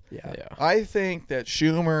both. Yeah. Yeah. I think that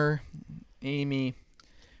Schumer, Amy,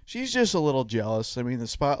 she's just a little jealous. I mean, the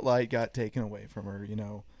spotlight got taken away from her. You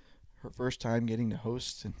know, her first time getting to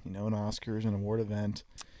host, an Oscars, an award event.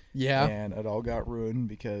 Yeah. And it all got ruined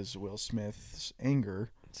because Will Smith's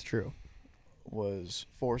anger It's true. was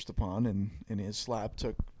forced upon, and his slap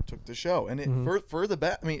took the show. And it Mhm. for the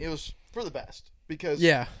best. I mean, it was for the best because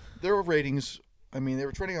Yeah. there were ratings. I mean, they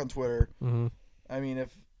were trending on Twitter. Mm-hmm. I mean,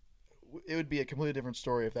 if it would be a completely different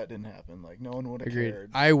story if that didn't happen. Like, no one would have Agreed.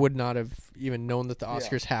 cared. I would not have even known that the Yeah.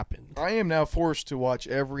 Oscars happened. I am now forced to watch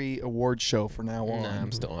every award show from now on Nah,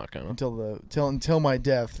 I'm still not gonna. until my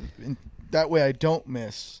death. And that way, I don't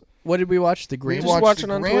miss. What did we watch? The We Grammys? watch watched it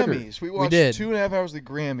the on Twitter. Grammys. We watched did. 2.5 hours of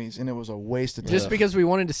the Grammys, and it was a waste of time. Just because we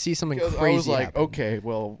wanted to see something Because crazy I was like, happen. okay,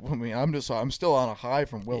 well, I mean, I'm still on a high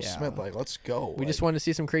from Will Yeah. Smith. Like, let's go. We just wanted to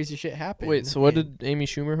see some crazy shit happen. Wait, so what And did Amy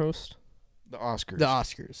Schumer host? the Oscars. the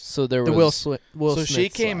Oscars? So there was The Will So Smith she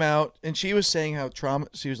came slap. out and she was saying how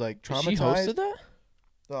she was like traumatized. She hosted that?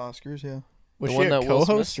 The Oscars, yeah. Was the she one a that Will Smith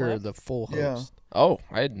co-host or slapped? the full Yeah. host? Oh,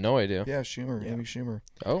 I had no idea. Yeah, Schumer, Yeah. Amy Schumer.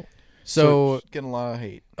 Oh, So she's getting a lot of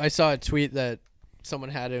hate. I saw a tweet that someone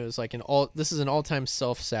had. It was like this is an all-time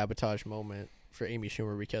self-sabotage moment for Amy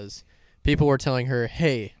Schumer because people were telling her,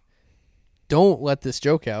 "Hey, don't let this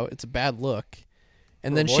joke out. It's a bad look."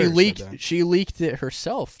 And Her then lawyer said that. she leaked it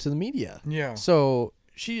herself to the media. Yeah. So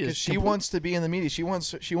she is Because she wants to be in the media.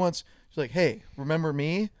 She's like, hey, remember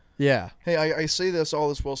me? Yeah. Hey, I see all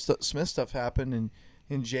this Will Smith stuff happen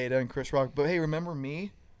in Jada and Chris Rock, but hey, remember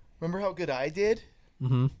me? Remember how good I did?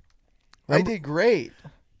 Mm-hmm. I did great.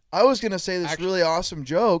 I was going to say this really awesome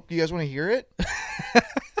joke. You guys want to hear it?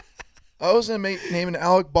 I was going to name an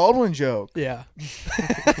Alec Baldwin joke. Yeah.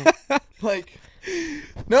 Like,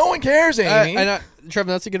 no one cares, Amy.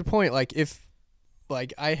 Trevor, that's a good point. Like if,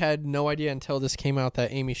 I had no idea until this came out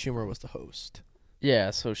that Amy Schumer was the host.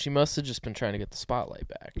 yeah. So she must have just been trying to get the spotlight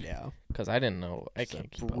back. Yeah. Because I didn't know. I It's a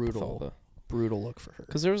can't keep up with all the. Brutal look for her.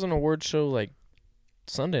 Because there was an award show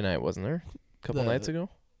Sunday night, wasn't there? A couple The- nights ago.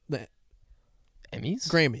 the Emmys.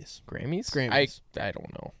 Grammys. Grammys. Grammys. I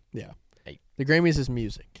don't know. Yeah. Hey. The Grammys is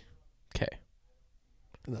music, Okay.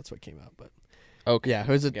 and that's what came out. But Okay. yeah, it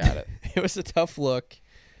was Got it. it was a tough look.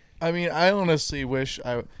 I mean, I honestly wish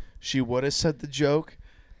she would have said the joke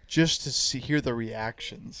just to hear the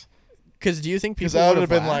reactions. Because do you think Because people I would would have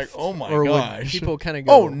been like, laughed? oh my or gosh. Would people kind of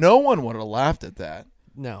go, Oh, no one would have laughed at that.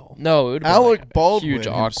 no, No, it would have Alec been a Baldwin huge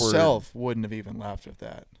awkward. himself wouldn't have even laughed at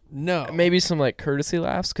that. no, Maybe some courtesy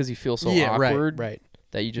laughs because you feel so yeah, awkward right.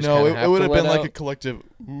 that you just No, kinda it would to have let been like out. a collective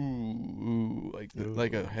ooh,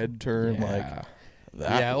 like a head turn, Yeah. like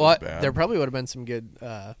that. Yeah, was well, bad. there probably would have been some good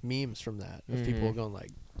memes from that of people Mhm. going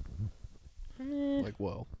Mm. like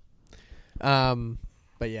whoa.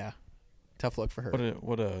 But yeah, tough look for her.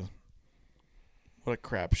 What a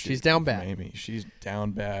crap shoot. She's down from bad. Amy. She's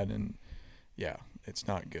down bad, and yeah, it's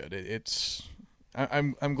not good.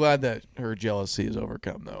 I'm glad that her jealousy is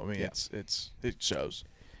overcome, though. I mean, Yeah. it shows.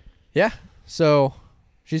 Yeah, so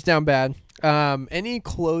she's down bad. Any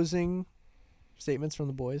closing statements from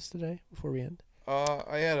the boys today before we end?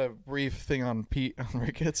 I had a brief thing on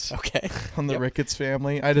Ricketts. Okay. On the Yep. Ricketts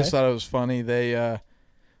family. I just Okay. thought it was funny. They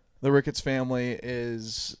the Ricketts family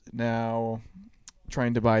is now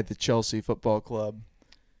trying to buy the Chelsea Football Club.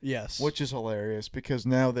 Yes. Which is hilarious because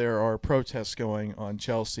now there are protests going on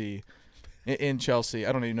Chelsea. In Chelsea,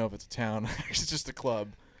 I don't even know if it's a town. It's just a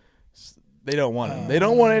club. They don't want him. They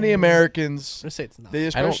don't want any Americans. I'm gonna say it's not. They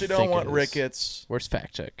especially don't think want it is. Ricketts. Where's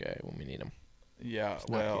fact check guy when we need him? Yeah, not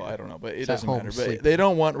well, here. I don't know, but it It's at doesn't home matter. sleeping. But they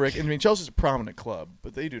don't want Ricketts. I mean, Chelsea's a prominent club,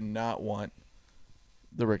 but they do not want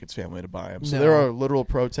the Ricketts family to buy him. So No. there are literal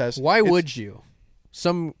protests. Why It's- would you?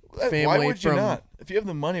 Some family Why would you from not? If you have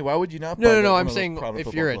the money, why would you not? buy no. one I'm of those saying prominent if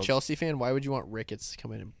football you're a clubs? Chelsea fan, why would you want Ricketts to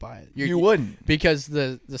come in and buy it? You wouldn't. Because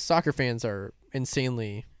the soccer fans are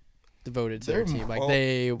insanely devoted to their team. Like well,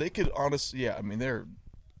 they could honestly, yeah. I mean,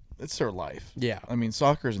 it's their life. yeah. I mean,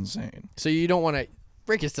 soccer is insane. So you don't want to.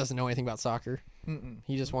 Ricketts doesn't know anything about soccer. Mm-mm.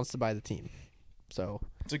 He just wants to buy the team. So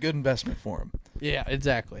It's a good investment for him, yeah,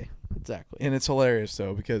 exactly. and it's hilarious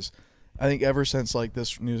though because I think ever since like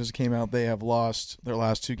this news came out, they have lost their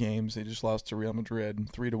last 2 games. They just lost to Real Madrid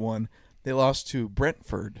 3-1. They lost to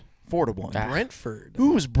Brentford 4-1. Brentford.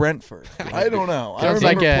 Who was Brentford? I don't know. I Sounds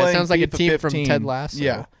like remember a playing sounds like a FIFA team 15. from Ted Lasso.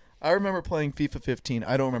 Yeah, I remember playing FIFA 15.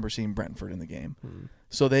 I don't remember seeing Brentford in the game.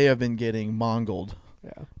 So they have been getting mongled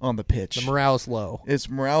Yeah. on the pitch. The morale's low. It's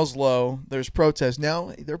morale's low. There's protests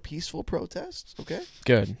now. They're peaceful protests. Okay.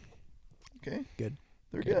 Good. Okay. Good.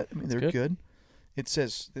 They're Good. good. I mean, they're Good. good. It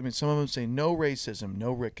says. I mean, some of them say no racism,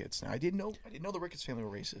 no Ricketts. Now, I didn't know the Ricketts family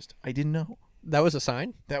were racist. I didn't know. That was a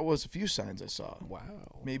sign? That was a few signs I saw.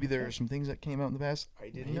 Wow. Maybe there are some things that came out in the past. I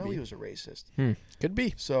didn't know Maybe. he was a racist. Could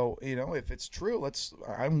be. So if it's true,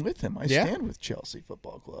 I'm with him. I Yeah. stand with Chelsea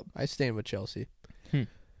Football Club. I stand with Chelsea.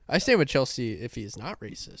 I stand with Chelsea if he's not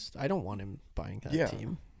racist. I don't want him buying that Yeah.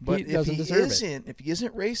 team. But he if doesn't he deserve it. isn't, if he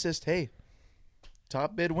isn't racist, hey,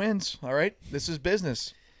 top bid wins. All right, this is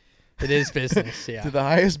business. It is business, yeah. To the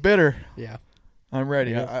highest bidder. Yeah. I'm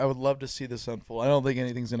ready. Yeah. I would love to see this unfold. I don't think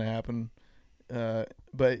anything's going to happen,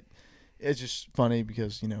 but it's just funny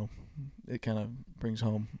because it kind of brings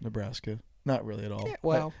home Nebraska. Not really at all. Yeah,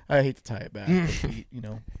 well. I hate to tie it back.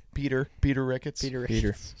 But Peter Ricketts.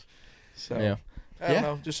 Peter. So Yeah. I don't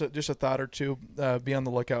know. Just a thought or two. Be on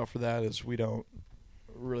the lookout for that, as we don't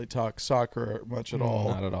really talk soccer much at all.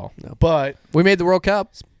 Not at all. No. But We made the World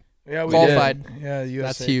Cup. yeah, we Qualified. did. Yeah, the USA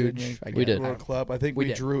That's did huge. make I We get did. it. World Club. I think We we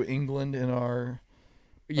did. drew England in our.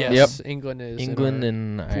 Yes. Yep. England is England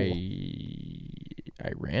in our and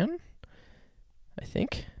Iran, I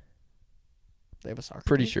think. they have a soccer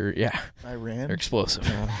Pretty team? sure. Yeah. Iran. They're explosive.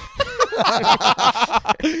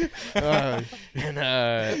 Uh, and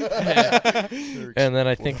and then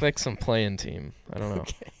I think like some playing team. I don't know.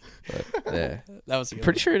 But, yeah. That was a I'm good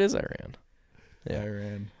pretty one. sure it is Iran. Yeah.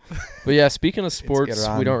 Iran. But yeah, speaking of sports,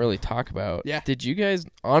 Iran. we don't really talk about. Yeah. Did you guys,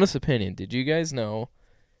 honest opinion, did you guys know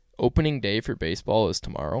opening day for baseball is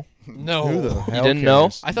tomorrow? No. Who the hell didn't know?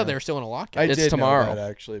 cares? I thought they were still in a lockout. I It's did tomorrow. know that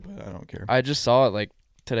actually, but I don't care. I just saw it like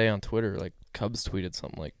today on Twitter. Like Cubs tweeted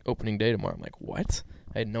something like opening day tomorrow. I'm like, what?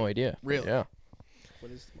 I had no idea. But Really? yeah.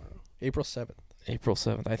 What is tomorrow? April 7th. April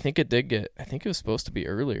 7th. I think it was supposed to be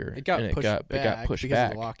earlier. It got and pushed back it got pushed because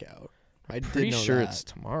back. of the lockout. I Pretty did know sure that. it's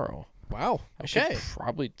tomorrow. Wow. I should Okay.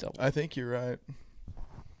 probably double. I think you're right.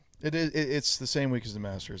 It is. It's the same week as the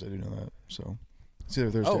Masters. I do know that. So it's either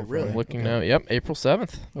Thursday. Oh, or really? Friday. Looking now. Yep, April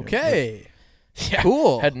 7th. Okay. Yeah.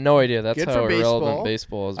 Cool. Had no idea. That's Good how for irrelevant baseball.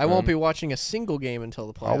 baseball is. I won't be watching a single game until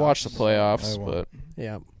the playoffs. I'll watch the playoffs, I won't. but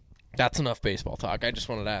Yeah. that's enough baseball talk. I just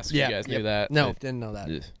wanted to ask Yeah, if you guys yep. knew that. No, didn't know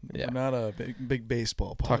that. Yeah. I'm not a big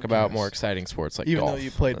baseball. Talk about podcast. more exciting sports like Even golf. though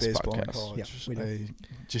you played on this baseball in podcast. college, Yeah, we do.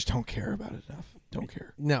 I just don't care about it enough. Don't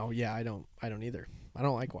care. No, yeah, I don't either. I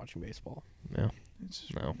don't like watching baseball. Yeah. It's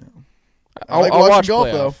just, No. no. I'll, like I'll watching watch golf,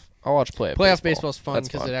 playoff. though. I'll watch playoff. Playoff baseball's fun That's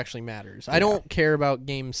because fun. it actually matters. Yeah. I don't care about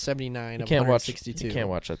game 79 You of can't watch. 162. You can't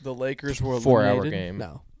watch a The Lakers were 4-hour eliminated. game.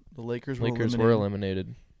 No. The Lakers Were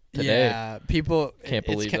eliminated today. Yeah, people Can't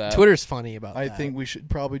believe that. Twitter's funny about I that. think we should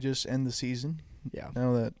probably just end the season Yeah.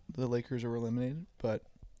 now that the Lakers are eliminated. But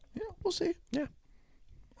we'll see. Yeah.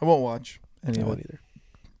 I won't watch any I of won't it. either.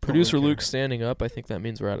 Producer Don't really Luke's standing up. I think that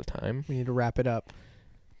means we're out of time. We need to wrap it up.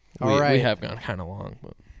 We, All right. we have gone kind of long,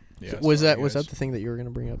 but Yeah, was sorry, that guys. the thing that you were going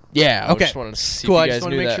to bring up? yeah. I Okay. just wanted to see Cool. if I you just guys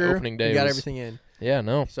want to knew make that sure opening day we got was. everything in. Yeah,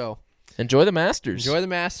 no. So Enjoy the Masters. enjoy the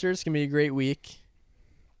Masters. It's going to be a great week.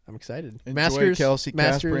 I'm excited. Enjoy Masters, Kelsie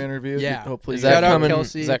Masters, Kasper interview. yeah. Hopefully Is you Shout that out coming?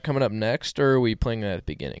 Kelsie. Is that coming up next, or are we playing that at the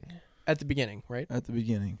beginning? at the beginning, right? at the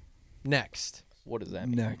beginning. Next. What does that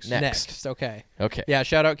mean? Next. Next. Okay. Okay. Yeah.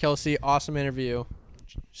 Shout out Kelsie. Awesome interview.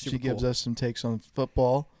 She gives us some takes on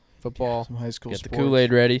football, football. some high school Get the sports.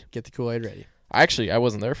 Kool-Aid ready. Get the Kool-Aid ready. I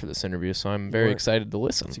wasn't there for this interview, so I'm very excited to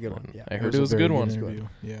listen. It's a good one. Yeah. I heard it was a good one. Interview.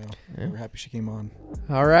 Yeah. We're happy she came on.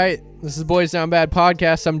 All right. This is Boys Down Bad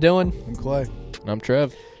Podcast. I'm Dylan. I'm Clay. And I'm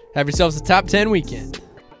Trev. Have yourselves a top 10 weekend.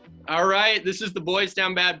 All right. This is the Boys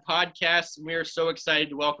Down Bad Podcast. We are so excited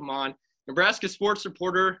to welcome on Nebraska sports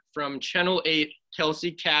reporter from Channel 8,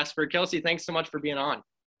 Kelsie Kasper. Kelsie, thanks so much for being on.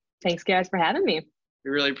 Thanks, guys, for having me.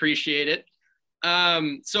 We really appreciate it.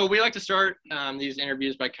 So we like to start these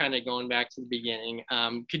interviews by kind of going back to the beginning.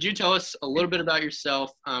 Could you tell us a little bit about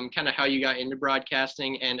yourself, kind of how you got into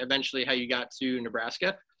broadcasting and eventually how you got to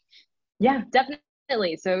Nebraska? Yeah,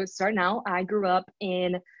 definitely. So starting out, I grew up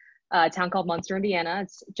in a town called Munster, Indiana.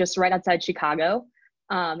 It's just right outside Chicago.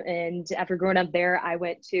 And after growing up there, I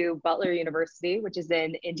went to Butler University, which is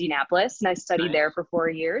in Indianapolis, and I studied there for 4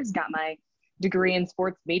 years, got my degree in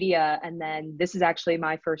sports media, and then this is actually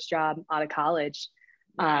my first job out of college.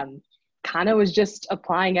 Kind of was just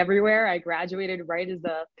applying everywhere. I graduated right as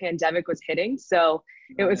the pandemic was hitting, so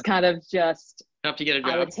it was kind of just tough to get a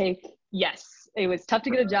job. It was tough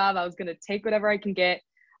to get a job. I was going to take whatever I can get,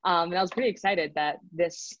 and I was pretty excited that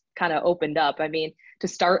this kind of opened up. I mean, to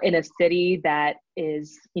start in a city that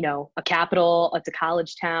is, a capital, it's a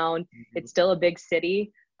college town, it's still a big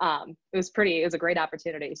city. It was a great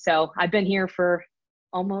opportunity. So I've been here for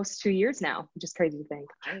almost 2 years now, which is crazy to think.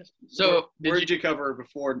 So where did you cover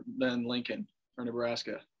before then, Lincoln or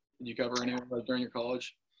Nebraska? Did you cover anywhere during your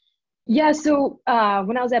college? Yeah. So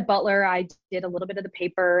when I was at Butler, I did a little bit of the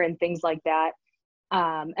paper and things like that.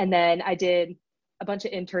 And then I did a bunch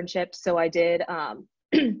of internships. So I did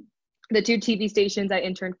the 2 TV stations I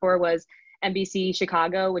interned for was NBC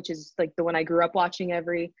Chicago, which is like the one I grew up watching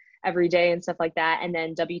every day and stuff like that. And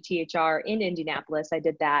then WTHR in Indianapolis, I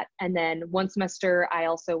did that. And then one semester, I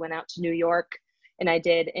also went out to New York and I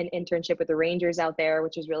did an internship with the Rangers out there,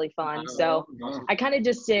 which was really fun. So I kind of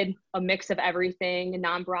just did a mix of everything,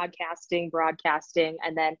 non-broadcasting, broadcasting,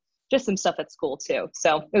 and then just some stuff at school too.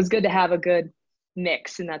 So it was good to have a good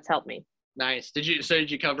mix, and that's helped me. Nice. Did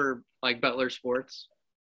you cover like Butler sports?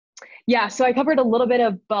 Yeah, so I covered a little bit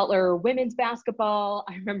of Butler women's basketball.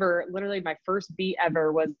 I remember literally my first beat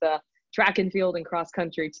ever was the track and field and cross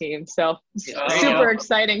country team. So super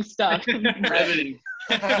exciting stuff.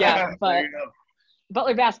 Yeah, but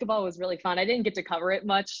Butler basketball was really fun. I didn't get to cover it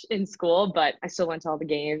much in school, but I still went to all the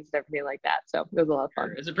games and everything like that. So it was a lot of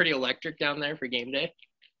fun. Is it pretty electric down there for game day?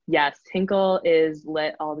 Yes, Hinkle is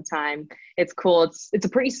lit all the time. It's cool. It's a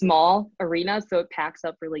pretty small arena, so it packs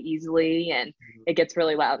up really easily and it gets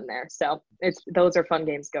really loud in there. So those are fun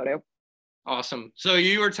games to go to. Awesome. So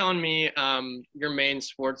you were telling me your main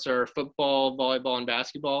sports are football, volleyball, and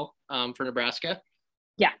basketball for Nebraska?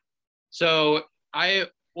 Yeah. So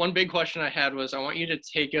one big question I had was I want you to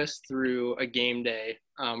take us through a game day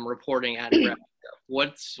reporting at Nebraska.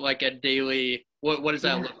 What's like a daily what does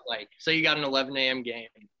that look like? So you got an 11 a.m. game.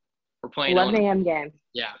 We're playing 11 a.m. game.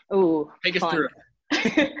 Yeah. Ooh, take us through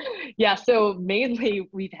it. Yeah, so mainly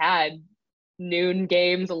we've had noon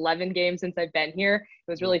games, 11 games since I've been here.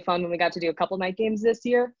 It was really fun when we got to do a couple night games this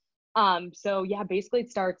year. So yeah, basically it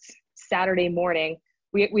starts Saturday morning.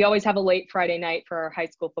 We always have a late Friday night for our high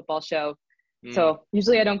school football show. So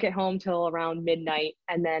usually I don't get home till around midnight,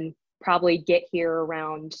 and then probably get here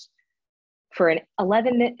around, for an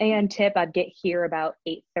 11 a.m. tip, I'd get here about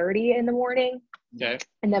 8:30 in the morning. Okay.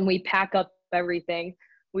 And then we pack up everything.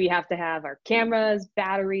 We have to have our cameras,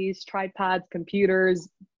 batteries, tripods, computers,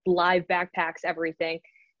 live backpacks, everything.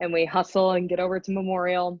 And we hustle and get over to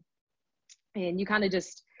Memorial. And you kind of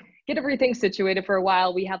just get everything situated for a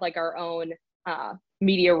while. We have like our own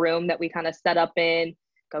media room that we kind of set up in,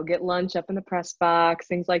 go get lunch up in the press box,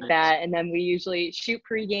 things like that. And then we usually shoot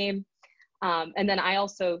pregame. And then I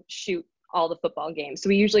also shoot all the football games. So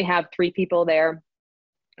we usually have 3 people there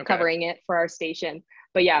covering it for our station.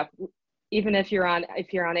 But yeah, even if you're on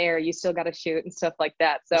air, you still got to shoot and stuff like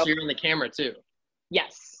that. So you're on the camera too.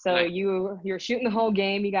 Yes. So nice. You're shooting the whole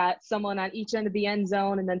game. You got someone on each end of the end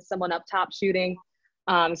zone and then someone up top shooting.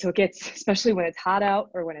 So it gets, especially when it's hot out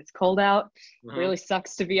or when it's cold out, it really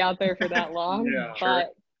sucks to be out there for that long. Yeah, but sure.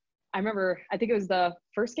 I remember, I think it was the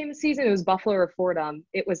first game of the season. It was Buffalo or Fordham.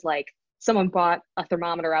 It was like someone brought a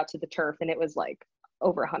thermometer out to the turf and it was like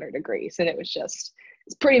over 100 degrees. And it's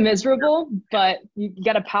pretty miserable, but you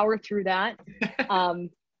got to power through that. And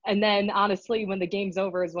then honestly, when the game's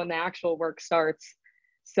over is when the actual work starts.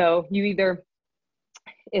 So this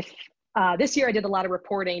year I did a lot of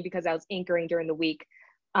reporting because I was anchoring during the week.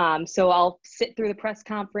 So I'll sit through the press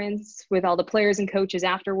conference with all the players and coaches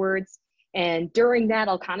afterwards. And during that,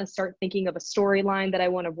 I'll kind of start thinking of a storyline that I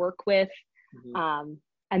want to work with, and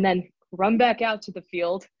then run back out to the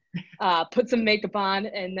field, put some makeup on,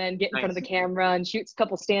 and then get in front of the camera and shoot a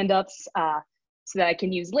couple stand-ups so that I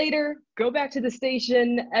can use later, go back to the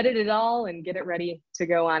station, edit it all, and get it ready to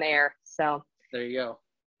go on air. So there you go.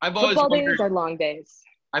 Football days are long days.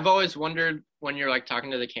 I've always wondered when you're like talking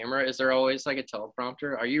to the camera, is there always like a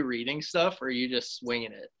teleprompter? Are you reading stuff or are you just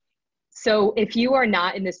swinging it? So if you are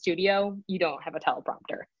not in the studio, you don't have a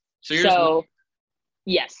teleprompter. So you're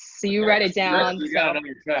yes. So you write it down. You gotta know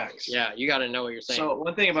your facts. Yeah, you gotta know what you're saying. So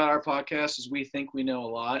one thing about our podcast is we think we know a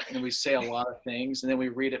lot and we say a lot of things and then we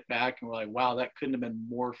read it back and we're like, wow, that couldn't have been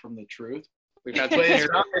more from the truth. We've had it's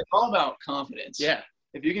all about confidence. Yeah.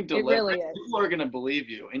 If you can deliver, really people are going to believe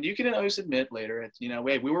you. And you can always admit later,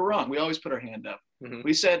 hey, we were wrong. We always put our hand up. Mm-hmm.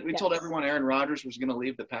 We told everyone Aaron Rodgers was going to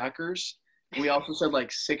leave the Packers. We also said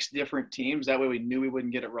like 6 different teams. That way we knew we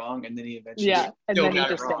wouldn't get it wrong. And then he eventually still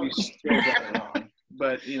got it wrong.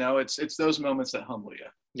 But, it's those moments that humble you.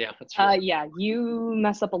 Yeah, that's true. Yeah, you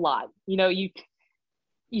mess up a lot.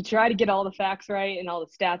 You try to get all the facts right and all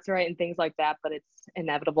the stats right and things like that, but it's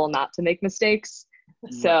inevitable not to make mistakes.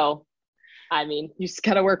 So, I mean, you just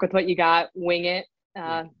got to work with what you got, wing it.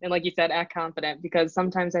 And like you said, act confident, because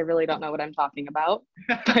sometimes I really don't know what I'm talking about.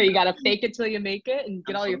 But you got to fake it till you make it and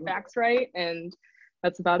get all your facts right. And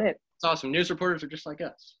that's about it. It's awesome. News reporters are just like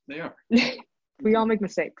us. They are. We all make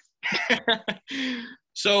mistakes.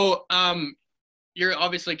 So, you're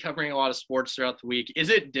obviously covering a lot of sports throughout the week. Is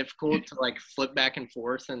it difficult to like flip back and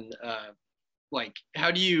forth and how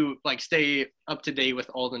do you like stay up to date with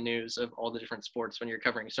all the news of all the different sports when you're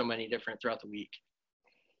covering so many different throughout the week?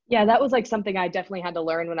 Yeah, that was like something I definitely had to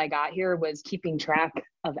learn when I got here, was keeping track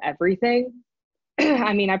of everything.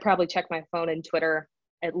 I mean, I probably check my phone and Twitter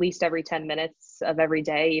at least every 10 minutes of every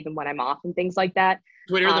day, even when I'm off and things like that.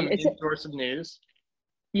 Twitter, the main source of news?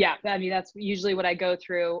 Yeah, I mean, that's usually what I go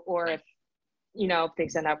through, or if they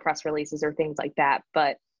send out press releases or things like that.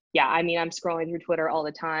 But yeah, I mean, I'm scrolling through Twitter all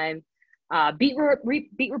the time. Beat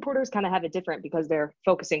reporters kind of have it different because they're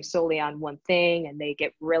focusing solely on one thing and they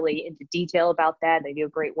get really into detail about that. They do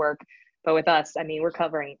great work. But with us, I mean, we're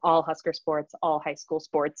covering all Husker sports, all high school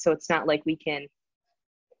sports. So it's not like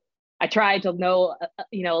I try to know,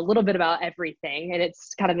 a little bit about everything, and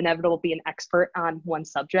it's kind of inevitable to be an expert on one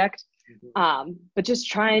subject. But just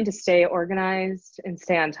trying to stay organized and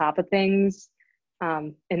stay on top of things.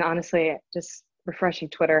 And honestly, just refreshing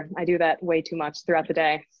Twitter. I do that way too much throughout the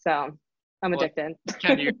day. So I'm addicted. It's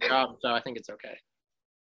kind of your job, so I think it's okay.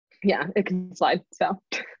 Yeah, it can slide. So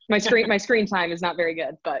my screen time is not very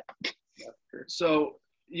good, but. So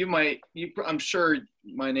I'm sure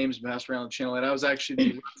my name's passed around Channel 8. I was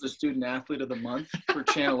actually the student athlete of the month for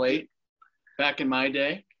Channel 8 back in my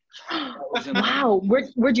day. Wow.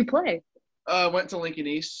 Where'd you play? Went to Lincoln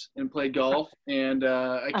East and played golf, and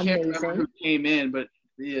I can't remember who came in, but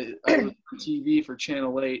I was on TV for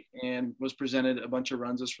Channel 8 and was presented a bunch of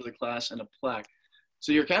runs for the class and a plaque.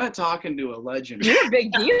 So you're kind of talking to a legend. You're a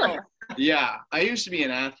big deal. Yeah, I used to be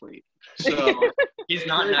an athlete. So he's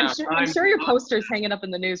not now. I'm sure your poster's hanging up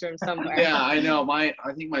in the newsroom somewhere. Yeah, I know. I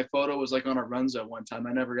think my photo was like on a Runza one time.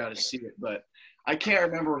 I never got to see it, but I can't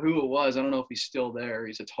remember who it was. I don't know if he's still there.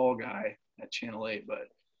 He's a tall guy at Channel 8, but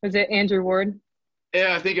was it Andrew Ward?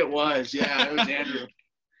 Yeah, I think it was. Yeah, it was Andrew.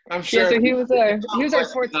 I'm sure. Yeah, so he was our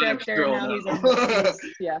sports director. Now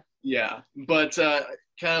Yeah, but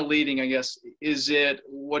kind of leading, I guess.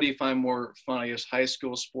 What do you find more fun? I guess high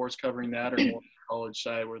school sports, covering that, or more college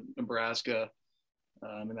side with Nebraska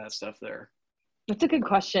and that stuff there? That's a good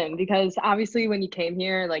question, because obviously when you came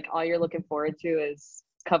here, like all you're looking forward to is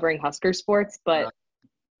covering Husker sports, but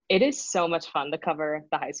it is so much fun to cover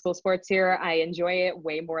the high school sports here. I enjoy it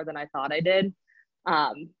way more than I thought I did.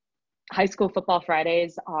 High school football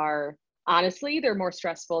Fridays are, honestly, they're more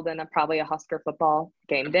stressful than probably a Husker football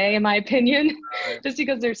game day, in my opinion, just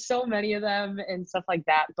because there's so many of them and stuff like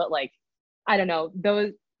that. But like, I don't know,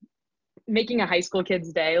 those making a high school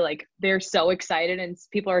kid's day, like they're so excited and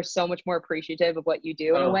people are so much more appreciative of what you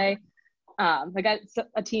do in a way.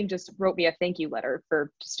 A team just wrote me a thank you letter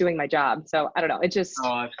for just doing my job. So I don't know. It just,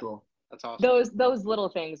 that's cool. That's awesome. Those little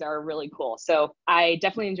things are really cool. So I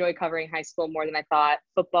definitely enjoy covering high school more than I thought.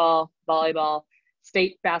 Football, volleyball,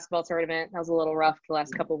 state basketball tournament. That was a little rough the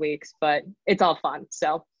last couple of weeks, but it's all fun.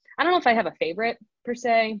 So I don't know if I have a favorite per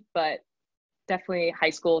se, but definitely high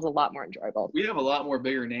school is a lot more enjoyable. We have a lot more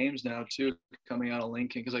bigger names now too coming out of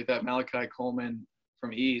Lincoln, because like that Malachi Coleman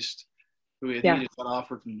from East, who he just got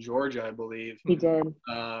offered from Georgia, I believe. He did.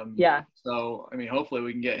 So, I mean, hopefully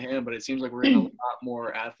we can get him, but it seems like we're getting a lot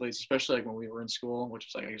more athletes, especially like when we were in school, which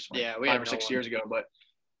is like, I guess, 5 or 6 years ago, but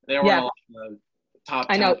they weren't all the top.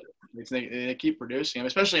 I know. They keep producing them,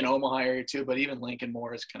 especially in Omaha area too. But even Lincoln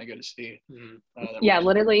more is kind of good to see. Yeah,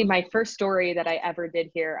 literally, my first story that I ever did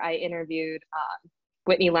here, I interviewed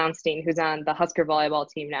Whitney Lounstein, who's on the Husker volleyball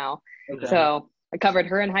team now. Okay. So I covered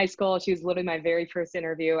her in high school. She was literally my very first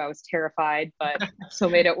interview. I was terrified, but still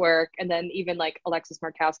made it work. And then even like Alexis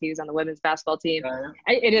Markowski, who's on the women's basketball team.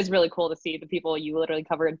 It is really cool to see the people you literally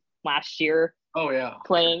covered last year. Oh yeah,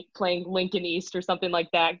 playing Lincoln East or something like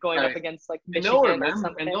that, going up against like Michigan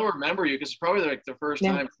and they'll remember you because it's probably like their first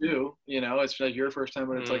time too. You know, it's like your first time,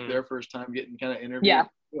 but it's like their first time getting kind of interviewed. Yeah.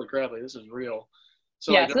 Holy crap, like, this is real.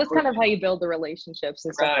 So yeah, so that's kind of how you build the relationships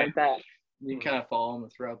and stuff like that. You can kind of follow them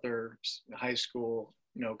throughout their high school,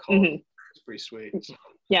 college. It's pretty sweet.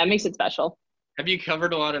 Yeah, it makes it special. Have you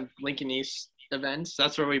covered a lot of Lincoln East events?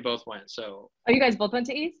 That's where we both went. So. Oh, you guys both went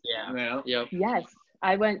to East? Yeah. Yep. Yes,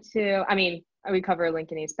 I went to. I mean, we cover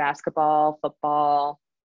Lincoln East basketball, football.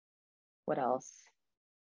 What else?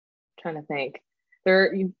 I'm trying to think.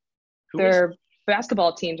 Their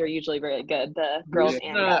basketball teams are usually really good. The girls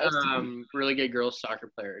and guys. Really good girls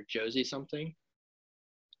soccer player, Josie something.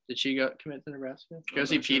 Did she commit to Nebraska?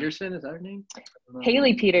 Josie Peterson, is that her name?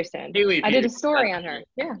 Haley Peterson. I did a story on her.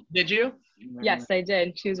 Yeah. Did you? Yes, I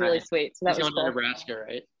did. She was really sweet. So that was going cool. to Nebraska,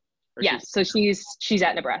 right? Yeah. So she's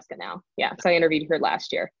at Nebraska now. Yeah. So I interviewed her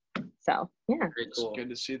last year. So yeah. It's good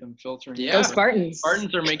to see them filtering. Yeah. Those Spartans.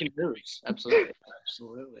 Spartans are making moves. Absolutely.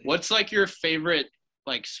 Absolutely. What's like your favorite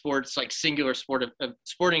like sports, like singular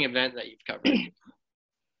sporting event that you've covered?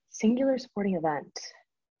 Singular sporting event.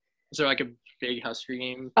 So like a big Husker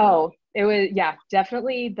game? Oh, it was,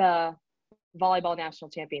 definitely the volleyball national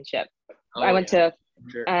championship.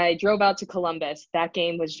 I drove out to Columbus. That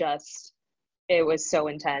game was it was so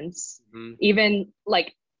intense. Mm-hmm. Even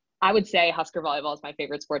like, I would say Husker volleyball is my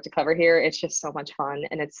favorite sport to cover here. It's just so much fun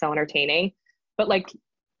and it's so entertaining. But like,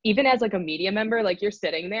 even as like a media member, like you're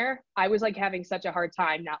sitting there, I was like having such a hard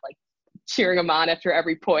time not like cheering them on after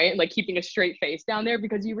every point, like keeping a straight face down there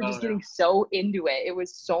because you were just getting so into it. It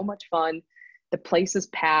was so much fun. The place was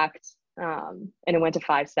packed, and it went to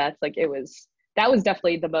 5 sets. Like that was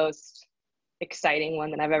definitely the most exciting one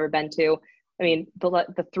that I've ever been to. I mean,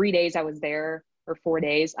 the 3 days I was there, or 4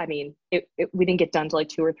 days, I mean, we didn't get done till like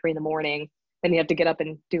 2 or 3 in the morning. Then you have to get up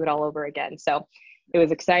and do it all over again. So it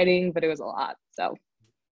was exciting, but it was a lot. So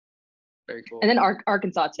very cool. And then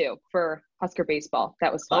Arkansas too for Husker baseball.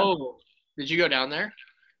 That was fun. Oh, did you go down there?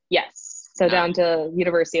 Yes. So down to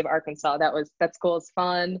University of Arkansas. That school is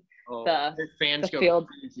fun. Oh, the fans go field,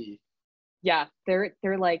 crazy. Yeah, they're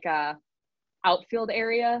like outfield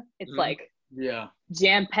area. It's like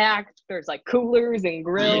jam packed. There's like coolers and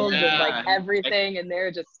grills and like everything, and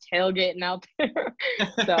they're just tailgating out there.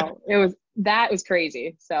 So that was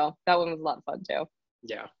crazy. So that one was a lot of fun too.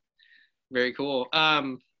 Yeah, very cool.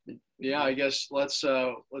 Yeah, I guess let's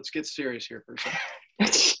get serious here for a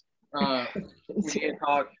second.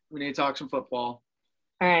 We need to talk some football.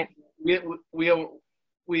 All right.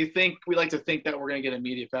 We like to think that we're going to get a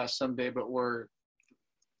media pass someday, but we're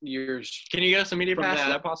years. Can you get us a media pass? Is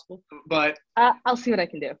that possible? But I'll see what I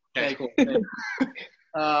can do. Okay, cool.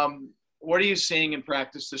 What are you seeing in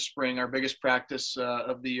practice this spring? Our biggest practice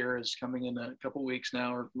of the year is coming in a couple weeks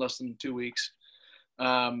now, or less than 2 weeks.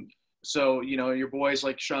 So, your boys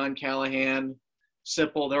like Sean Callahan,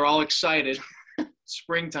 Sipple, they're all excited.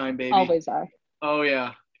 Springtime, baby. Always are. Oh,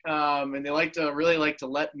 yeah. And they really like to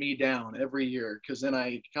let me down every year because then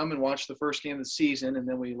I come and watch the first game of the season and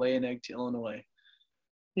then we lay an egg to Illinois.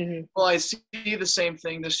 Mm-hmm. Well, I see the same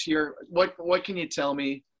thing this year. What can you tell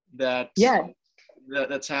me that's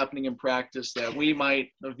happening in practice that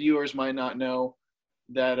the viewers might not know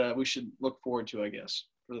that we should look forward to, I guess,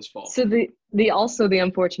 for this fall? So the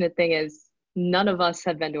unfortunate thing is none of us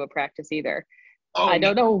have been to a practice either. Oh, I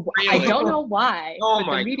don't know. Really? I don't know why. Oh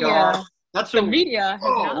my God. That's the media.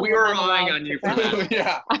 We were relying on you for that.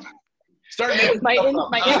 Yeah. Start making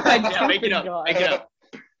my inside joke make it is up. gone. Make it up.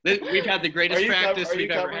 We've had the greatest practice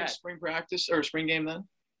we've ever had. Spring practice or spring game then?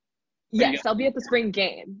 Yes, I'll be at the spring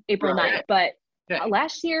game, April 9th. But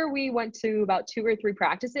last year we went to about 2 or 3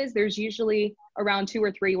 practices. There's usually around 2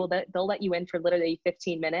 or 3. They'll let you in for literally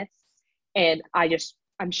 15 minutes. And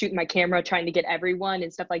I'm shooting my camera, trying to get everyone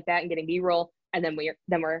and stuff like that and getting B-roll. And then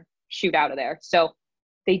we're shoot out of there. So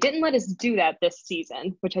they didn't let us do that this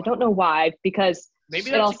season, which I don't know why, because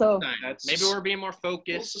maybe maybe we're being more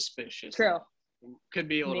focused. Suspicious. True. Could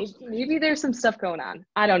be a little. Maybe there's some stuff going on.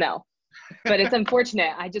 I don't know, but it's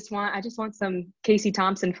unfortunate. I just want some Casey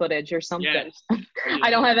Thompson footage or something. Yes. I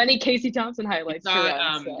don't have any Casey Thompson highlights.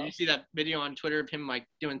 Did you see that video on Twitter of him like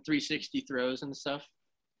doing 360 throws and stuff?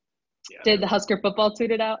 Yeah. Did the Husker football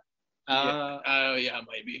tweet it out? Oh yeah, it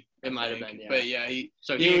might be. It might have been, yeah. But yeah, he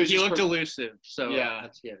looked elusive. So yeah,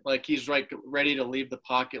 that's good. like he's ready to leave the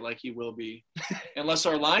pocket, like he will be, unless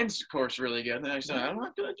our line's of course really good. And then I said, I'm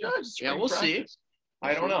not gonna judge. Yeah, we'll see.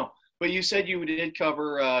 I don't know. But you said you did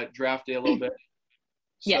cover draft day a little bit.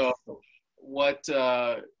 Yes. So what?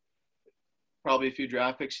 Probably a few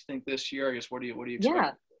draft picks you think this year. I guess what do you expect?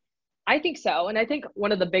 Yeah, I think so. And I think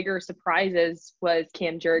one of the bigger surprises was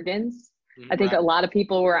Cam Jurgens. I think a lot of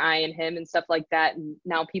people were eyeing him and stuff like that. And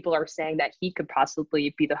now people are saying that he could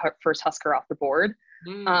possibly be the first Husker off the board.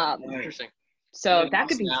 Interesting. So And that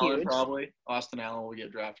could be Austin Allen, huge. Probably Austin Allen will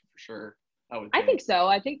get drafted for sure. I think so.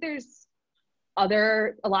 I think there's a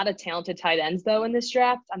lot of talented tight ends though in this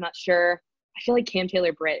draft. I'm not sure. I feel like Cam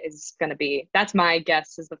Taylor-Britt is going to be, that's my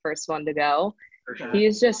guess, is the first one to go. For sure. He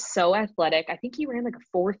is just so athletic. I think he ran like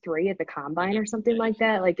a 4.3 at the combine or something like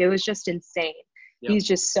that. Like it was just insane. Yep. He's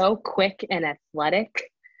just so quick and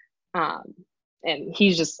athletic. And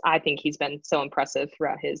he's just, I think he's been so impressive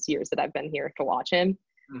throughout his years that I've been here to watch him.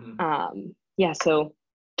 Yeah, so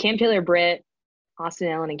Cam Taylor-Britt, Austin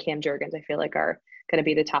Allen, and Cam Jurgens, I feel like are going to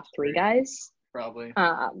be the top three guys. Probably.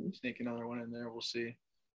 Sneak another one in there. We'll see.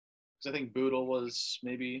 Because I think Boodle was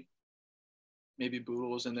maybe Boodle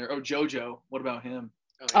was in there. Oh, JoJo. What about him?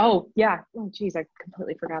 Oh, yeah. Oh, geez, I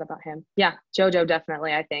completely forgot about him. Yeah, JoJo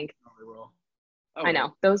definitely, I think. Probably will. I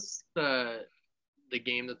know. Those. The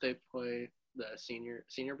game that they play, the Senior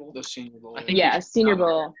Bowl? The Senior Bowl. Senior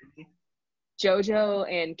Bowl.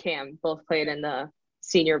 JoJo and Cam both played in the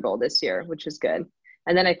Senior Bowl this year, which is good.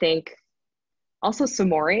 And then I think also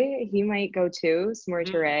Samori, he might go too. Samori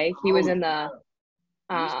Toure. He was in the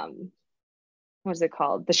what is it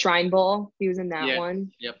called? The Shrine Bowl. He was in that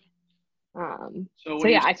one. Yep. So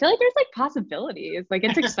yeah, I feel like there's like possibilities. Like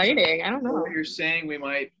it's exciting. I don't know. You're saying we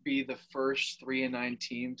might be the first 3-9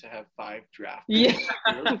 team to have 5 draft picks.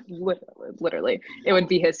 Yeah, literally, it would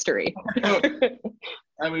be history.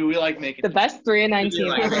 I mean, we like making the best 3-9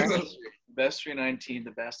 team ever. The best 3-9 team,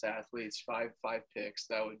 the best athletes, 5 picks.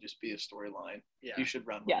 That would just be a storyline. Yeah. You should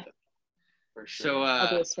run with it for sure. So, I'll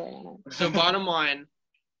do a story on it. So bottom line,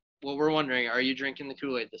 what we're wondering: are you drinking the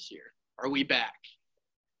Kool-Aid this year? Are we back?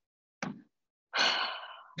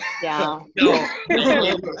 Yeah. No.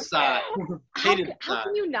 How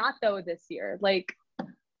can you not though this year? Like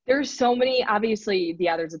there's so many, obviously,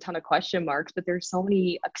 there's a ton of question marks, but there's so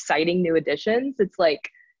many exciting new additions. It's like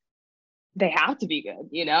they have to be good,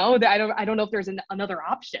 you know? I don't know if there's another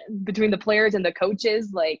option between the players and the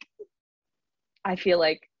coaches. Like I feel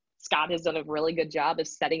like Scott has done a really good job of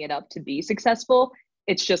setting it up to be successful.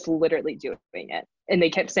 It's just literally doing it. And they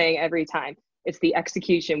kept saying every time, it's the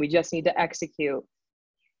execution. We just need to execute.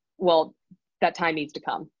 Well, that time needs to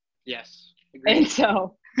come. Yes. Agreed. And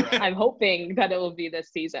so I'm hoping that it will be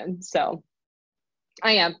this season. So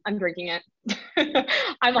I'm drinking it.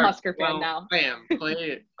 I'm a Husker fan now. I am.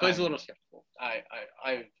 Clay's a little skeptical.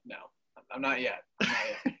 No, I'm not yet.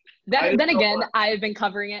 Then again, I've been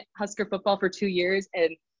covering Husker football for 2 years,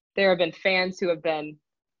 and there have been fans who have been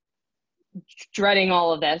dreading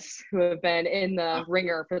all of this, who have been in the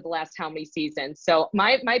ringer for the last how many seasons. So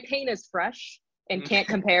my pain is fresh and can't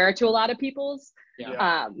compare to a lot of people's.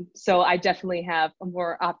 Yeah. So I definitely have a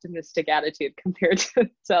more optimistic attitude compared to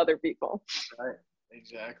other people. Right.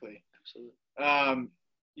 Exactly. Absolutely.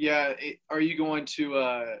 Yeah. Are you going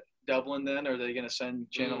to Dublin then? Are they going to send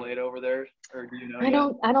Channel 8 over there, or do you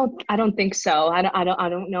know? I don't think so. I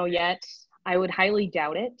don't know yet. I would highly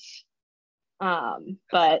doubt it.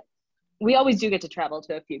 But we always do get to travel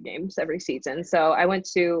to a few games every season. So I went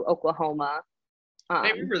to Oklahoma.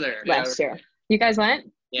 Hey, we were there last year. You guys went?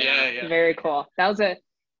 Yeah. Very cool. That was a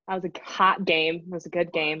hot game. It was a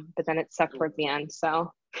good game, but then it sucked towards the end.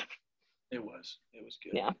 So it was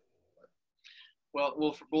good. Yeah.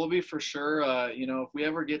 Well, we'll be for sure. If we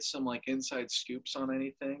ever get some like inside scoops on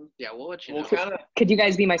anything, we'll let you know. Could you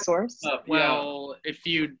guys be my source? If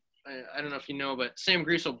you, I don't know if you know, but Sam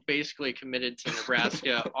Greasel basically committed to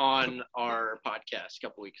Nebraska on our podcast a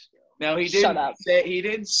couple weeks ago. Now he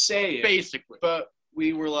didn't say it basically, but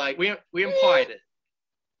we were like we implied it.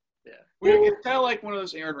 Yeah, we were kind of like one of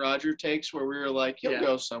those Aaron Rodgers takes where we were like he'll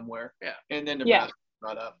go somewhere. Yeah, and then Nebraska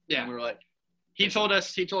brought up. Yeah, and we were like, he told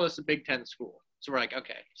us a Big Ten school. So we're like,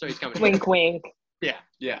 okay, so he's coming. Wink, wink. Yeah.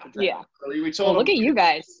 Exactly. Yeah. So we told him, look at you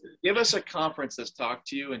guys. Give us a conference that's talked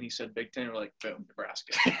to you, and he said Big Ten. We're like, boom,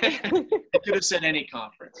 Nebraska. He could have said any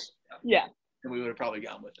conference. Yeah. And we would have probably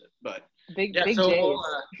gone with it, but big so J's.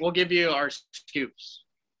 We'll give you our scoops.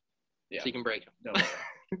 Yeah. So you can break them. No.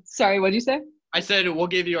 Sorry, what'd you say? I said we'll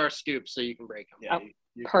give you our scoops so you can break them.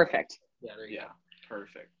 Yeah. Perfect. Yeah. There you go.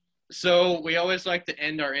 Perfect. So we always like to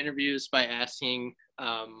end our interviews by asking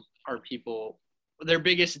our people their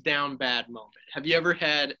biggest down bad moment? Have you ever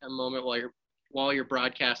had a moment while you're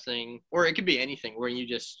broadcasting, or it could be anything, where you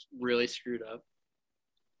just really screwed up?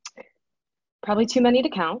 Probably too many to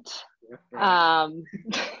count. Yeah.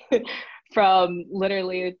 From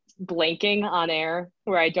literally blanking on air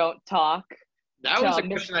where I don't talk. That was a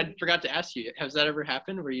question I forgot to ask you. Has that ever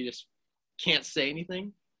happened where you just can't say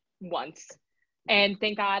anything? Once. And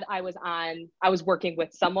thank God I was working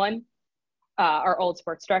with someone, our old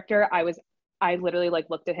sports director. I literally like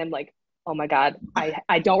looked at him like, oh my God,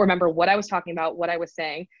 I don't remember what I was talking about, what I was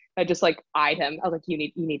saying. I just like eyed him. I was like, you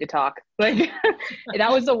need to talk. Like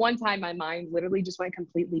that was the one time my mind literally just went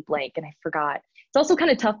completely blank and I forgot. It's also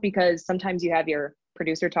kind of tough because sometimes you have your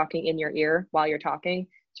producer talking in your ear while you're talking.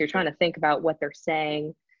 So you're trying to think about what they're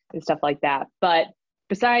saying and stuff like that. But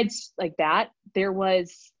besides like that, I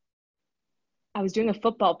was doing a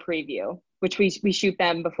football preview, which we shoot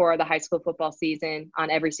them before the high school football season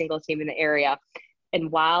on every single team in the area.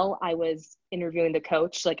 And while I was interviewing the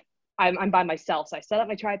coach, like I'm by myself. So I set up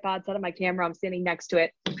my tripod, set up my camera. I'm standing next to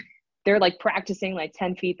it. They're like practicing like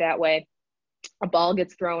 10 feet that way. A ball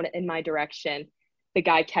gets thrown in my direction. The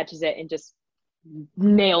guy catches it and just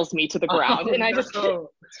nails me to the ground. And I just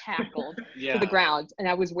tackled to the ground. And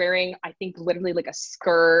I was wearing, I think, literally like a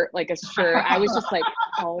skirt, like a shirt. I was just like,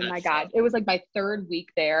 oh my God. It was like my third week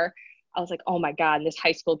there. I was like, oh my God. And this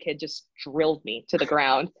high school kid just drilled me to the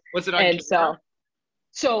ground. Was it on camera?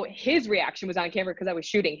 So his reaction was on camera because I was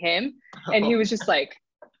shooting him. And he was just like,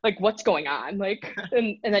 what's going on? Like,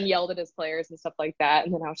 and then yelled at his players and stuff like that.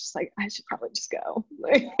 And then I was just like, I should probably just go.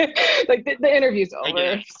 Like the interview's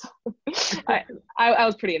over. I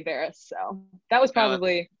was pretty embarrassed. So that was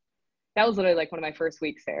literally like one of my first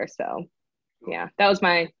weeks there. So yeah, that was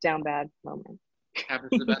my down bad moment.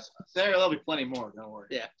 Happens to the best of us. There'll be plenty more. Don't worry.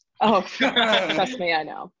 Yeah. Oh, trust me, I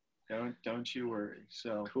know. Don't you worry.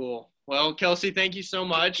 So cool. Well, Kelsie, thank you so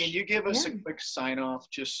much. Can you give us a quick sign off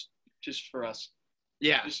just for us?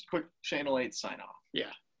 Yeah. Just quick Channel 8 sign off.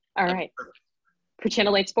 Yeah. All right. For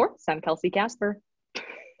Channel 8 Sports, I'm Kelsie Kasper.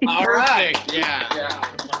 All right. Yeah.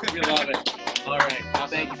 We love it. All right. Awesome.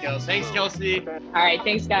 Thank you, Kelsie. Thanks, Kelsie. All right.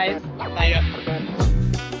 Thanks, guys. Bye.